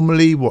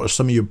normally? What are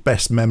some of your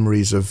best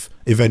memories of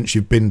events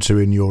you've been to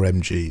in your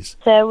MGs?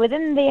 So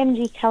within the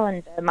MG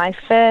calendar, my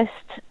first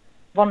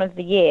one of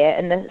the year,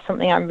 and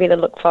something I really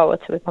look forward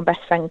to with my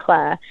best friend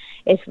Claire,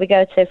 is we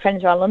go to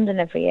Friends Around London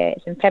every year.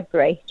 It's in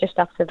February, just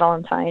after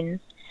Valentine's.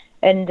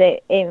 And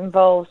it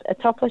involves a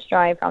topless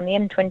drive on the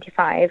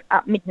M25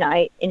 at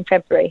midnight in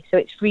February, so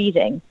it's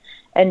freezing,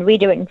 and we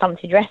do it in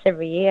fancy dress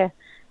every year,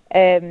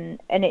 and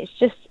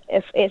it's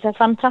a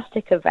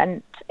fantastic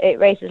event. It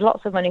raises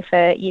lots of money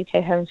for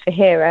UK Homes for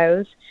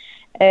Heroes,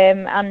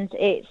 and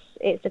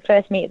it's the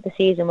first meet of the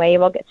season where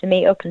you all get to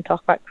meet up and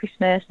talk about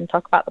Christmas and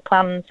talk about the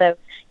plans. So,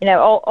 you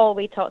know, all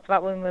we talked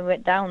about when we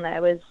went down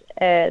there was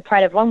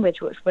Pride of Longbridge,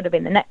 which would have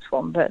been the next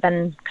one, but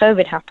then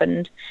COVID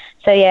happened.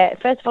 So, yeah,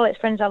 first of all, it's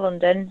Friends of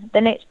London,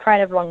 then it's Pride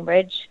of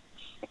Longbridge,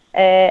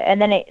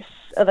 and then it's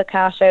other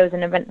car shows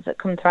and events that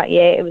come throughout the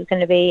year. It was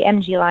going to be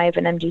MG Live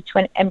and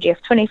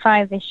MGF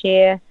 25 this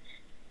year.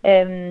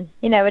 You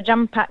know, a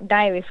jam-packed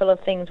diary full of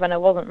things when I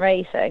wasn't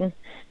racing,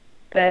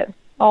 but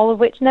all of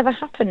which never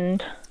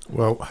happened.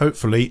 Well,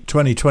 hopefully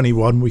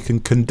 2021 we can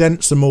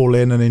condense them all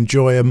in and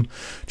enjoy them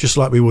just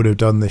like we would have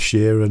done this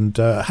year. And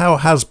how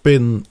has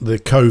been the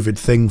COVID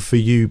thing for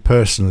you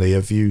personally?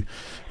 Have you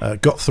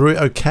got through it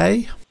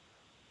okay?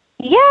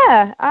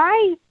 Yeah,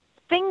 I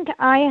think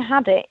I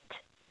had it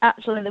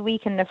actually the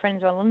weekend of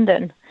Friends of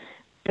London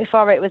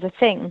before it was a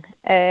thing.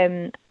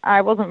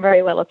 I wasn't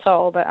very well at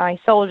all, but I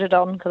soldiered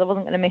on because I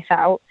wasn't going to miss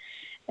out.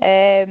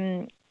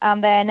 And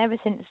then ever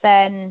since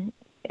then,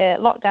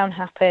 lockdown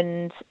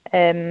happened.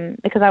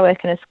 Because I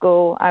work in a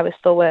school, I was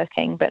still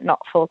working, but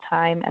not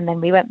full-time. And then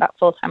we went back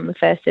full-time on the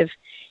 1st of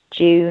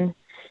June.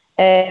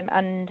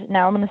 And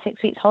now I'm on a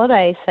 6 weeks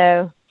holiday.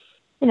 So,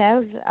 you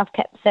know, I've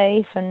kept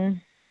safe and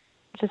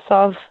just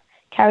sort of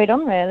carried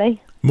on, really.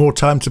 More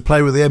time to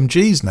play with the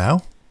MGs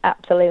now.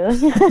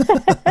 Absolutely.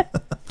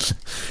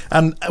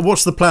 And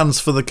what's the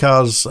plans for the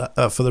cars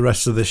for the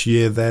rest of this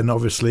year then?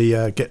 Obviously,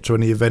 get to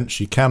any events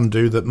you can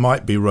do that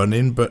might be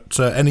running, but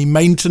any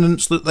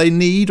maintenance that they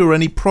need or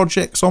any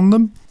projects on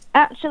them?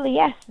 Actually,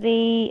 yes.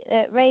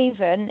 The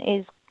Raven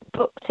is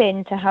booked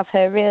in to have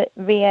her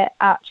rear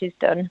arches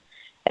done.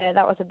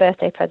 That was a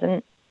birthday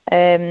present.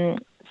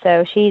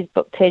 So she's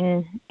booked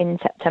in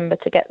September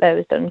to get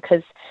those done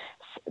because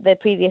the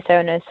previous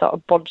owners sort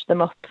of bodged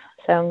them up.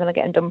 So I'm going to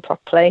get them done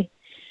properly.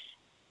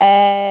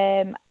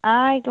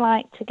 I'd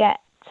like to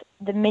get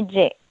the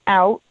midget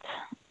out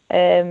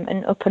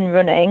and up and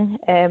running.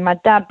 My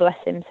dad, bless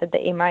him, said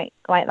that he might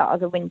like that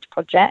as a winter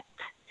project.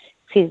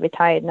 He's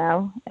retired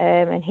now,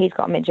 and he's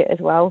got a midget as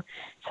well.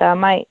 So I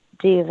might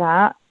do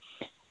that.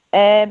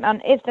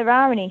 And if there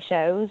are any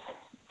shows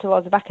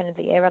towards the back end of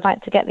the year, I'd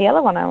like to get the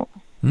yellow one out.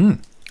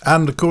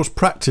 And, of course,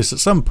 practice at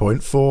some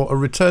point for a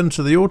return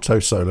to the Auto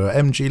Solo at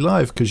MG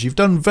Live, because you've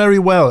done very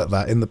well at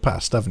that in the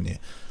past, haven't you?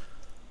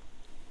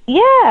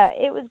 Yeah,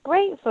 it was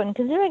great fun,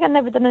 considering I'd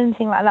never done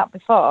anything like that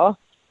before.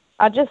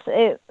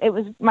 It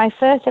was my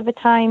first ever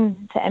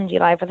time to MG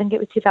Live. I think it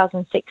was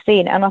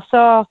 2016, and I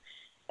saw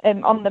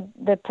on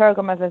the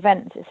programme of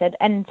events, it said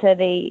enter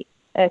the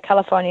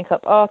California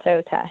Cup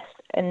Auto Test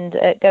and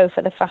go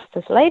for the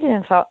fastest lady,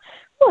 and I thought,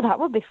 oh, that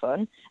would be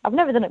fun. I've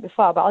never done it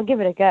before, but I'll give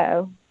it a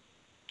go.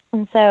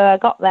 And so I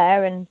got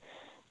there and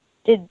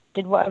did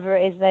whatever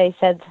it is they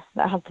said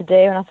that I had to do,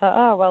 and I thought,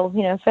 oh, well,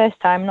 you know, first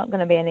time, not going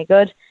to be any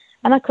good.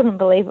 And I couldn't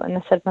believe it when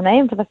they said my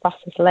name for the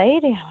fastest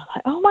lady. I was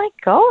like, oh my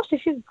gosh,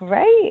 this is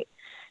great.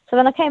 So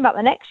then I came back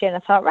the next year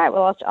and I thought, right,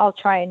 well, I'll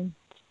try and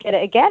get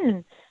it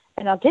again.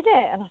 And I did it.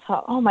 And I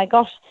thought, oh my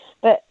gosh.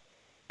 But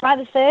by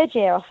the third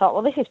year, I thought,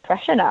 well, this is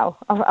pressure now.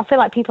 I feel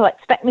like people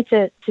expect me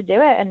to do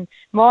it, and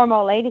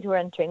more ladies were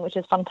entering, which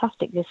is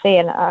fantastic to see.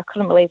 And I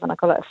couldn't believe when I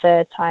got it a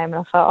third time,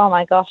 and I thought, oh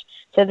my gosh.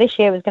 So this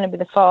year was going to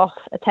be the fourth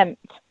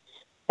attempt,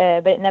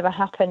 but it never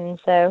happened.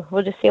 So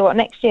we'll just see what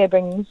next year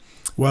brings.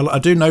 Well, I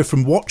do know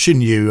from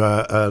watching you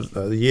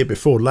the year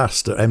before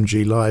last at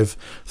MG Live,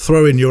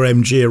 throwing your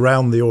MG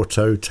around the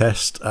auto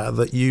test,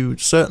 that you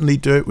certainly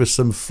do it with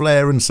some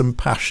flair and some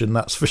passion,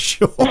 that's for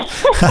sure.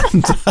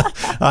 And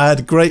I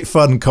had great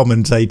fun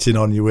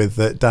commentating on you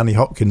with Danny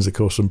Hopkins, of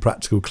course, from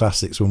Practical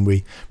Classics when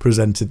we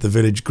presented the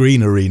Village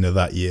Green Arena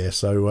that year.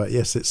 So,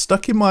 yes, it's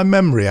stuck in my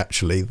memory,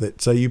 actually,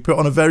 that you put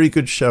on a very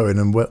good showing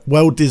and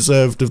well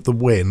deserved of the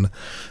win.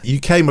 You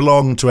came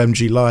along to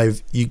MG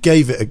Live, you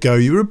gave it a go,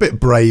 you were a bit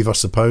brave, I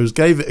suppose,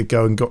 gave it a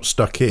go and got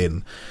stuck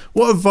in.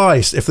 What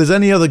advice, if there's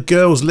any other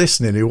girls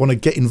listening who want to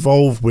get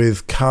involved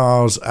with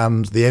cars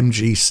and the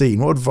MG scene,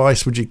 what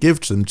advice would you give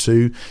to them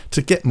to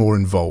get more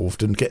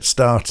involved and get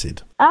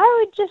started? I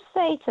would just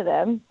say to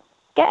them,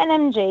 get an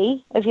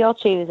MG of your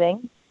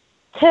choosing,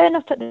 turn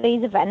up at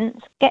these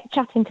events, get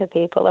chatting to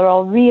people, they're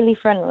all really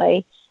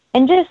friendly,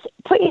 and just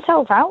put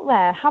yourself out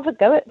there, have a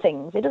go at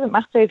things. It doesn't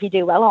matter if you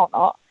do well or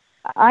not.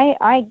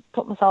 I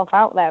put myself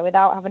out there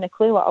without having a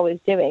clue what I was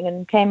doing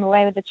and came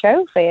away with a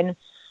trophy. And,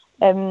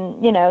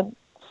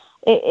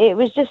 it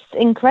was just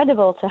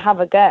incredible to have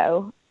a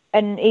go,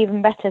 and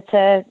even better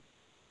to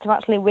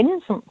actually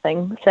win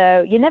something.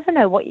 So you never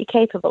know what you're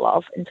capable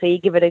of until you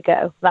give it a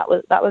go. That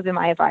would be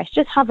my advice.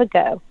 Just have a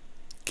go.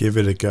 Give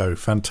it a go.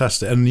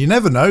 Fantastic. And you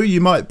never know,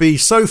 you might be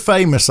so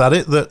famous at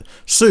it that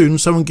soon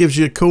someone gives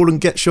you a call and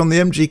gets you on the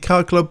MG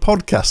Car Club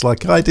podcast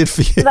like I did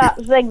for you.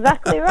 That's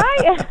exactly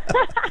right.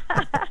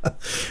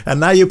 And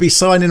now you'll be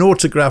signing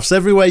autographs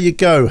everywhere you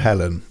go,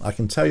 Helen. I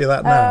can tell you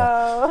that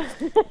now. Oh.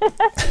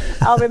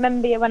 I'll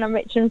remember you when I'm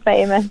rich and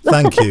famous.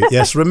 Thank you.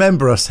 Yes,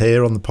 remember us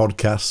here on the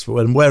podcast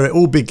and where it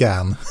all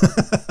began.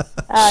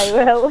 I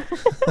will.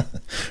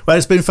 Well,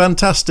 it's been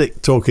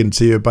fantastic talking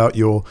to you about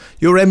your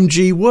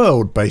MG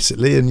world,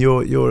 basically, and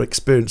your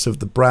experience of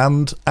the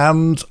brand.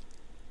 And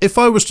if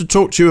I was to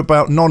talk to you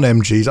about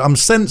non-MGs, I'm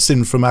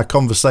sensing from our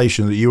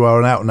conversation that you are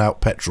an out-and-out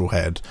petrol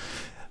head.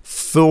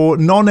 For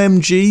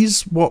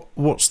non-MGs,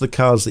 what's the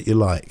cars that you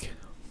like?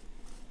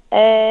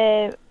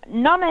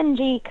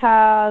 Non-MG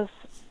cars,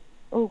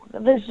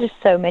 there's just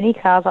so many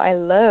cars that I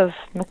love.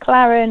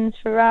 McLarens,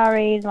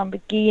 Ferraris,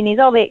 Lamborghinis,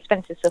 all the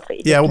expensive stuff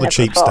that you all the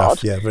cheap afford.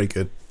 stuff. Yeah, very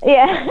good.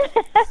 Yeah.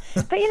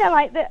 But,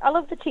 I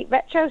love the cheap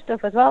retro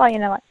stuff as well.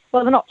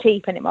 They're not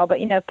cheap anymore, but,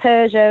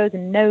 Peugeots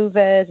and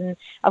Novas, and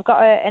I've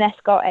got an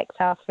Escort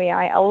XR3.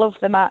 I love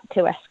the Mark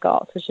II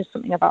Escorts. There's just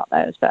something about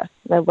those, but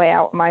they're way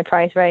out of my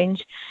price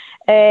range.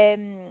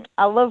 I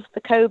love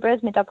the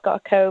Cobras. My dad's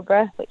got a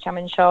Cobra, which I'm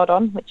insured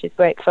on, which is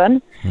great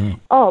fun.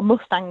 Oh,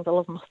 Mustangs. I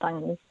love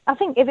Mustangs. I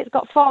think if it's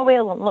got four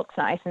wheels and looks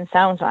nice and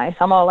sounds nice,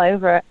 I'm all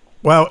over it.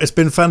 Well, it's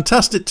been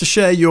fantastic to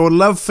share your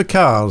love for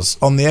cars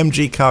on the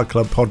MG Car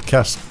Club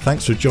podcast.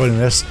 Thanks for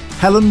joining us,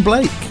 Helen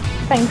Blake.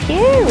 Thank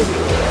you.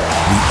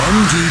 The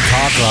MG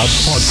Car Club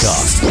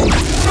podcast.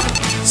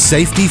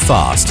 Safety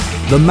Fast,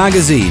 the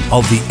magazine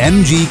of the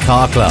MG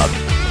Car Club.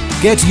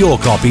 Get your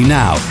copy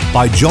now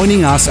by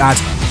joining us at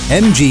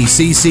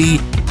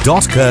mgcc.co.uk.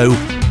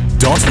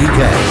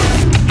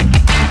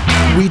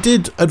 We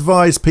did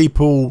advise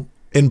people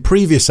in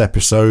previous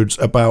episodes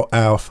about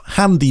our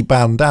handy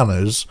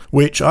bandanas,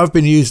 which I've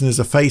been using as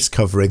a face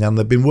covering, and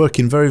they've been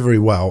working very, very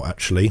well,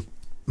 actually.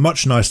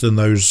 Much nicer than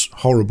those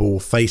horrible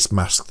face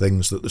mask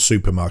things that the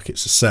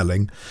supermarkets are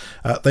selling.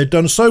 They've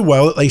done so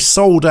well that they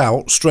sold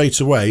out straight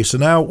away. So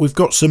now we've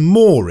got some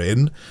more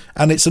in,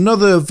 and it's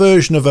another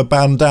version of a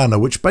bandana,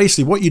 which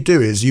basically what you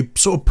do is you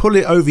sort of pull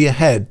it over your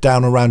head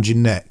down around your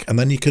neck, and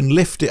then you can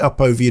lift it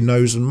up over your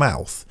nose and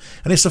mouth.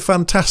 And it's a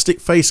fantastic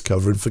face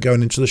covering for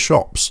going into the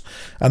shops.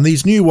 And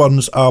these new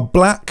ones are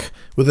black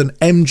with an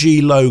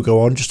MG logo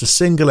on, just a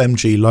single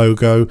MG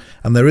logo,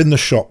 and they're in the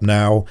shop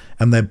now,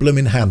 and they're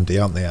blooming handy,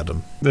 aren't they,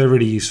 Adam? They're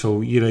really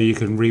useful. You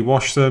can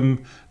rewash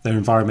them. They're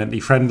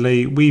environmentally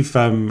friendly.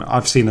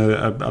 I've seen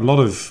a lot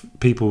of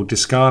people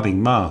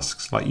discarding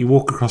masks. Like, you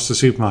walk across the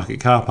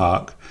supermarket car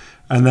park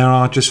and there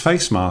are just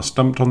face masks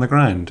dumped on the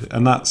ground,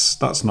 and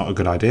that's not a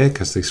good idea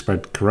because they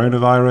spread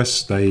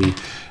coronavirus, they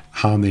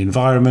harm the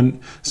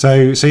environment. So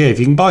yeah, if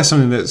you can buy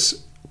something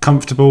that's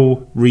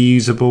comfortable,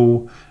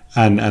 reusable,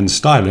 and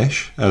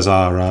stylish, as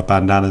our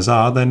bandanas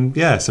are, then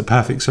yeah, it's a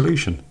perfect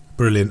solution.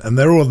 Brilliant. And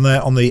they're all on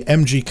there on the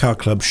MG Car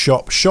Club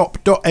shop,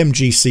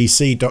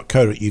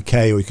 shop.mgcc.co.uk,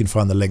 or you can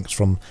find the links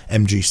from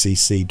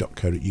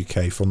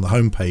mgcc.co.uk from the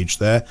homepage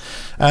there.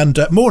 And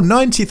more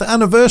 90th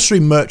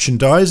anniversary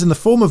merchandise in the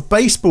form of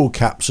baseball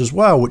caps as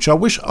well, which I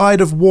wish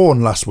I'd have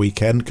worn last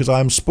weekend, because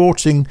I'm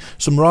sporting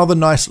some rather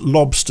nice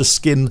lobster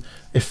skin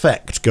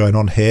effect going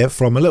on here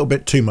from a little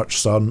bit too much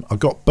sun. I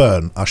got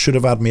burnt. I should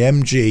have had my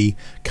MG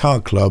Car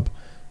Club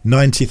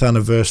 90th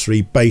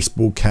anniversary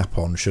baseball cap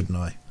on, shouldn't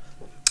I?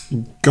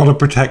 Got to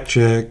protect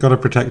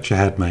your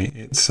head, mate.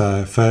 It's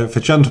for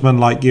gentlemen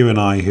like you and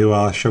I who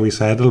are, shall we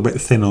say, a little bit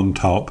thin on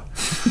top.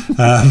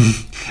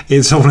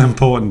 It's all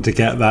important to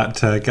get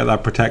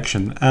that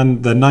protection.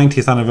 And the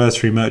 90th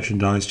anniversary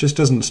merchandise just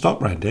doesn't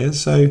stop around here.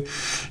 So,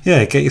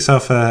 yeah, get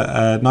yourself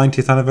a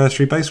 90th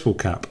anniversary baseball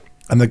cap.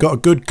 And they've got a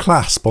good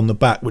clasp on the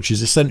back, which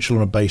is essential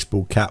on a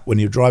baseball cap when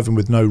you're driving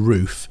with no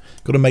roof.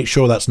 Got to make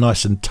sure that's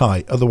nice and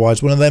tight.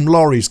 Otherwise, one of them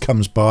lorries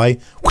comes by,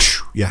 whoosh,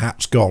 your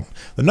hat's gone.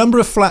 The number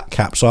of flat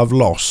caps I've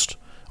lost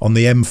on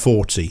the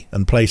M40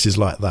 and places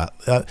like that.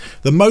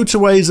 The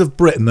motorways of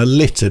Britain are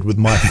littered with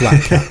my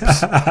flat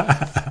caps.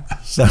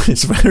 So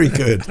it's very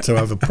good to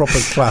have a proper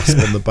clasp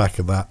on the back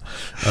of that.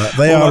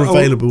 They are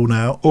available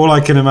now. All I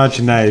can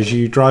imagine now is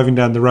you driving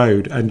down the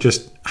road and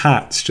just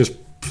hats just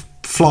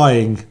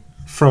flying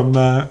from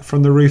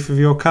the roof of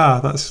your car.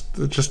 That's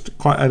just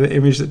quite an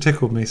image that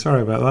tickled me.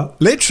 Sorry about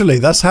that. Literally,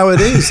 that's how it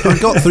is. I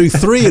got through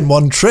 3 in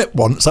one trip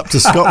once up to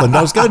Scotland.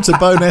 I was going to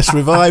Bowness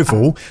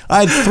Revival.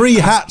 I had 3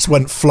 hats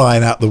went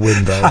flying out the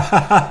window.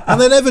 And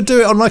they never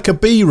do it on like a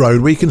B road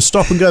where you can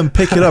stop and go and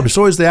pick it up. It's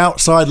always the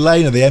outside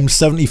lane of the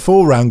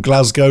M74 round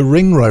Glasgow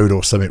Ring Road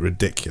or something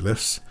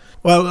ridiculous.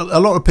 Well,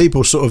 a lot of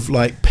people sort of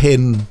like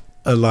pin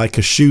like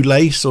a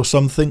shoelace or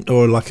something,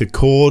 or like a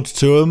cord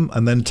to them,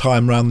 and then tie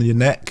them around your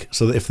neck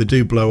so that if they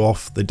do blow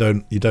off, you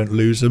don't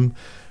lose them.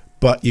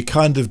 But you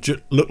kind of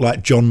look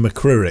like John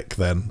McCririck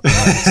then.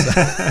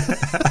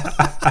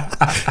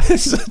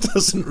 It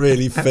doesn't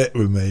really fit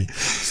with me.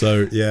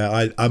 So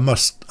yeah, I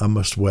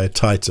must wear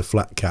tighter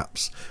flat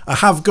caps. I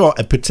have got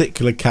a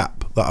particular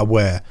cap that I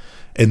wear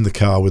in the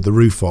car with the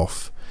roof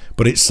off,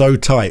 but it's so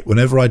tight,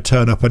 whenever I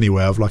turn up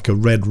anywhere, I've like a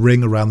red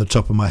ring around the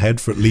top of my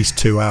head for at least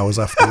 2 hours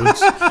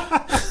afterwards.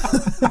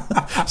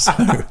 So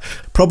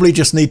probably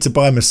just need to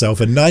buy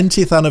myself a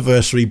 90th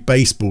anniversary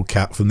baseball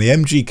cap from the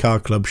MG Car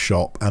Club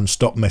shop and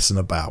stop messing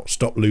about,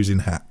 stop losing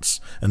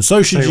hats. And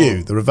so should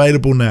you. They're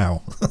available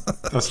now.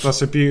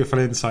 That's a beautiful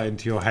insight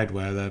into your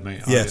headwear there,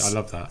 mate. Yes. I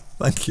love that.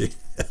 Thank you.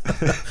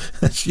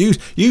 That's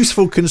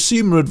useful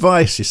consumer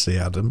advice, you see,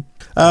 Adam.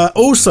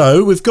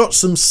 Also, we've got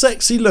some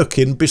sexy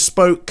looking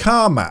bespoke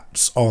car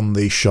mats on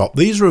the shop.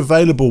 These are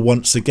available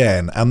once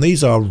again, and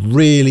these are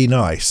really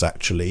nice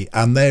actually,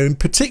 and they're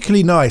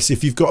particularly nice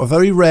if you've got a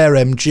very rare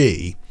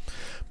MG,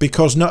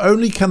 because not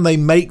only can they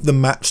make the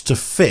mats to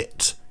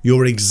fit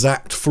your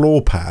exact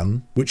floor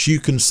pan, which you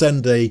can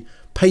send a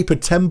paper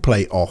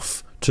template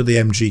off to the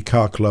MG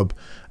Car Club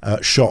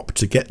shop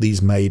to get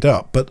these made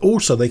up, but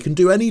also they can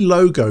do any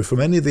logo from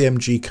any of the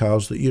MG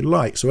cars that you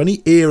like. So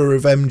any era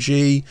of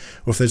MG,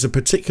 or if there's a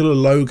particular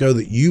logo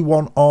that you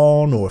want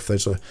on, or if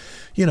there's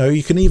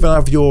you can even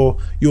have your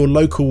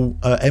local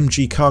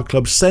MG Car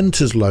Club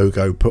Centres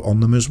logo put on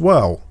them as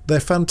well.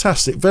 They're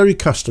fantastic, very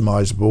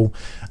customizable.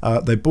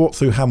 They're bought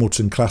through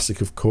Hamilton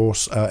Classic, of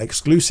course,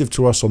 exclusive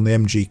to us on the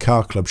MG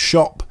Car Club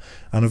shop,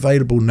 and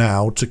available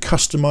now to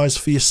customize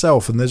for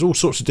yourself. And there's all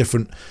sorts of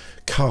different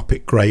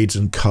carpet grades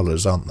and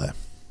colours, aren't there?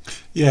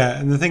 Yeah,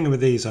 and the thing with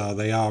these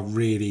they are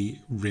really,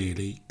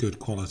 really good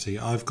quality.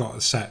 I've got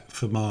a set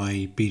for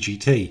my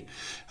BGT,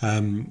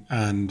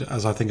 and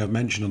as I think I've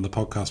mentioned on the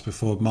podcast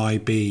before, my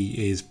B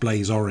is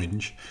blaze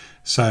orange,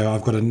 so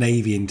I've got a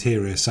navy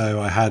interior.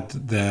 So I had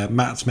the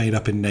mats made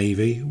up in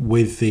navy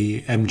with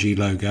the MG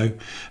logo,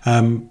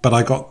 but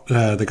I got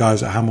the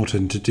guys at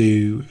Hamilton to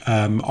do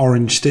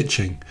orange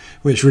stitching,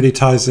 which really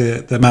ties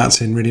the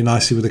mats in really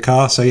nicely with the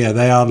car. So yeah,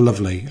 they are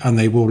lovely, and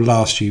they will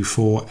last you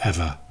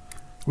forever.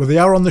 Well, they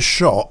are on the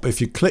shop. If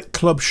you click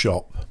Club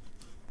Shop,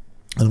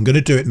 and I'm going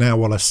to do it now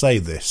while I say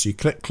this, you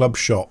click Club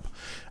Shop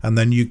and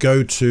then you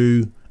go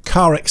to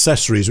Car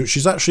Accessories, which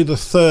is actually the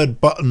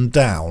third button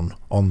down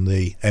on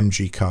the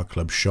MG Car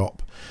Club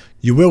shop.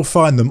 You will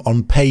find them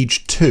on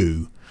page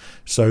 2.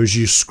 So as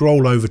you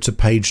scroll over to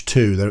page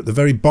 2, they're at the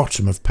very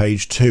bottom of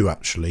page 2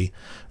 actually,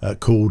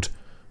 called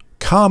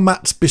Car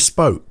Mats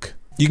Bespoke.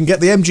 You can get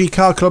the MG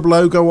Car Club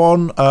logo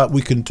on.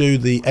 We can do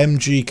the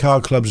MG Car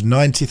Club's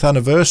 90th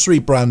anniversary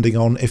branding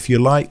on if you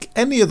like.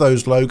 Any of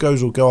those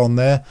logos will go on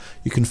there.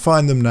 You can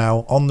find them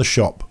now on the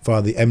shop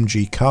via the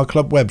MG Car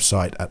Club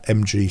website at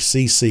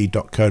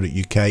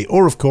mgcc.co.uk,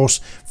 or of course,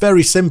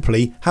 very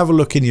simply, have a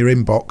look in your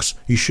inbox.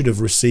 You should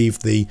have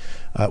received the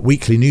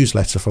weekly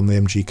newsletter from the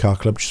MG Car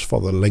Club. Just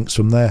follow the links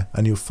from there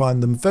and you'll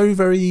find them very,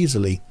 very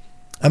easily.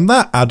 And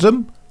that,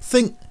 Adam, I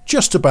think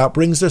just about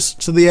brings us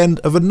to the end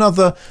of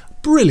another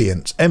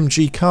brilliant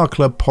MG Car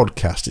Club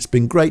podcast. It's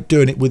been great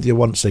doing it with you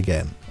once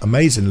again.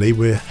 Amazingly,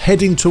 we're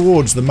heading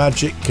towards the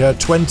magic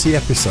 20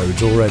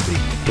 episodes already.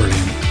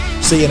 Brilliant.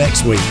 See you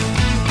next week.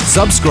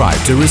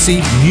 Subscribe to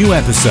receive new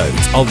episodes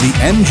of the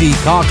MG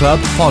Car Club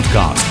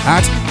podcast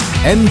at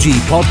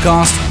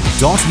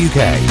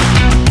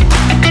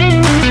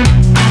mgpodcast.uk.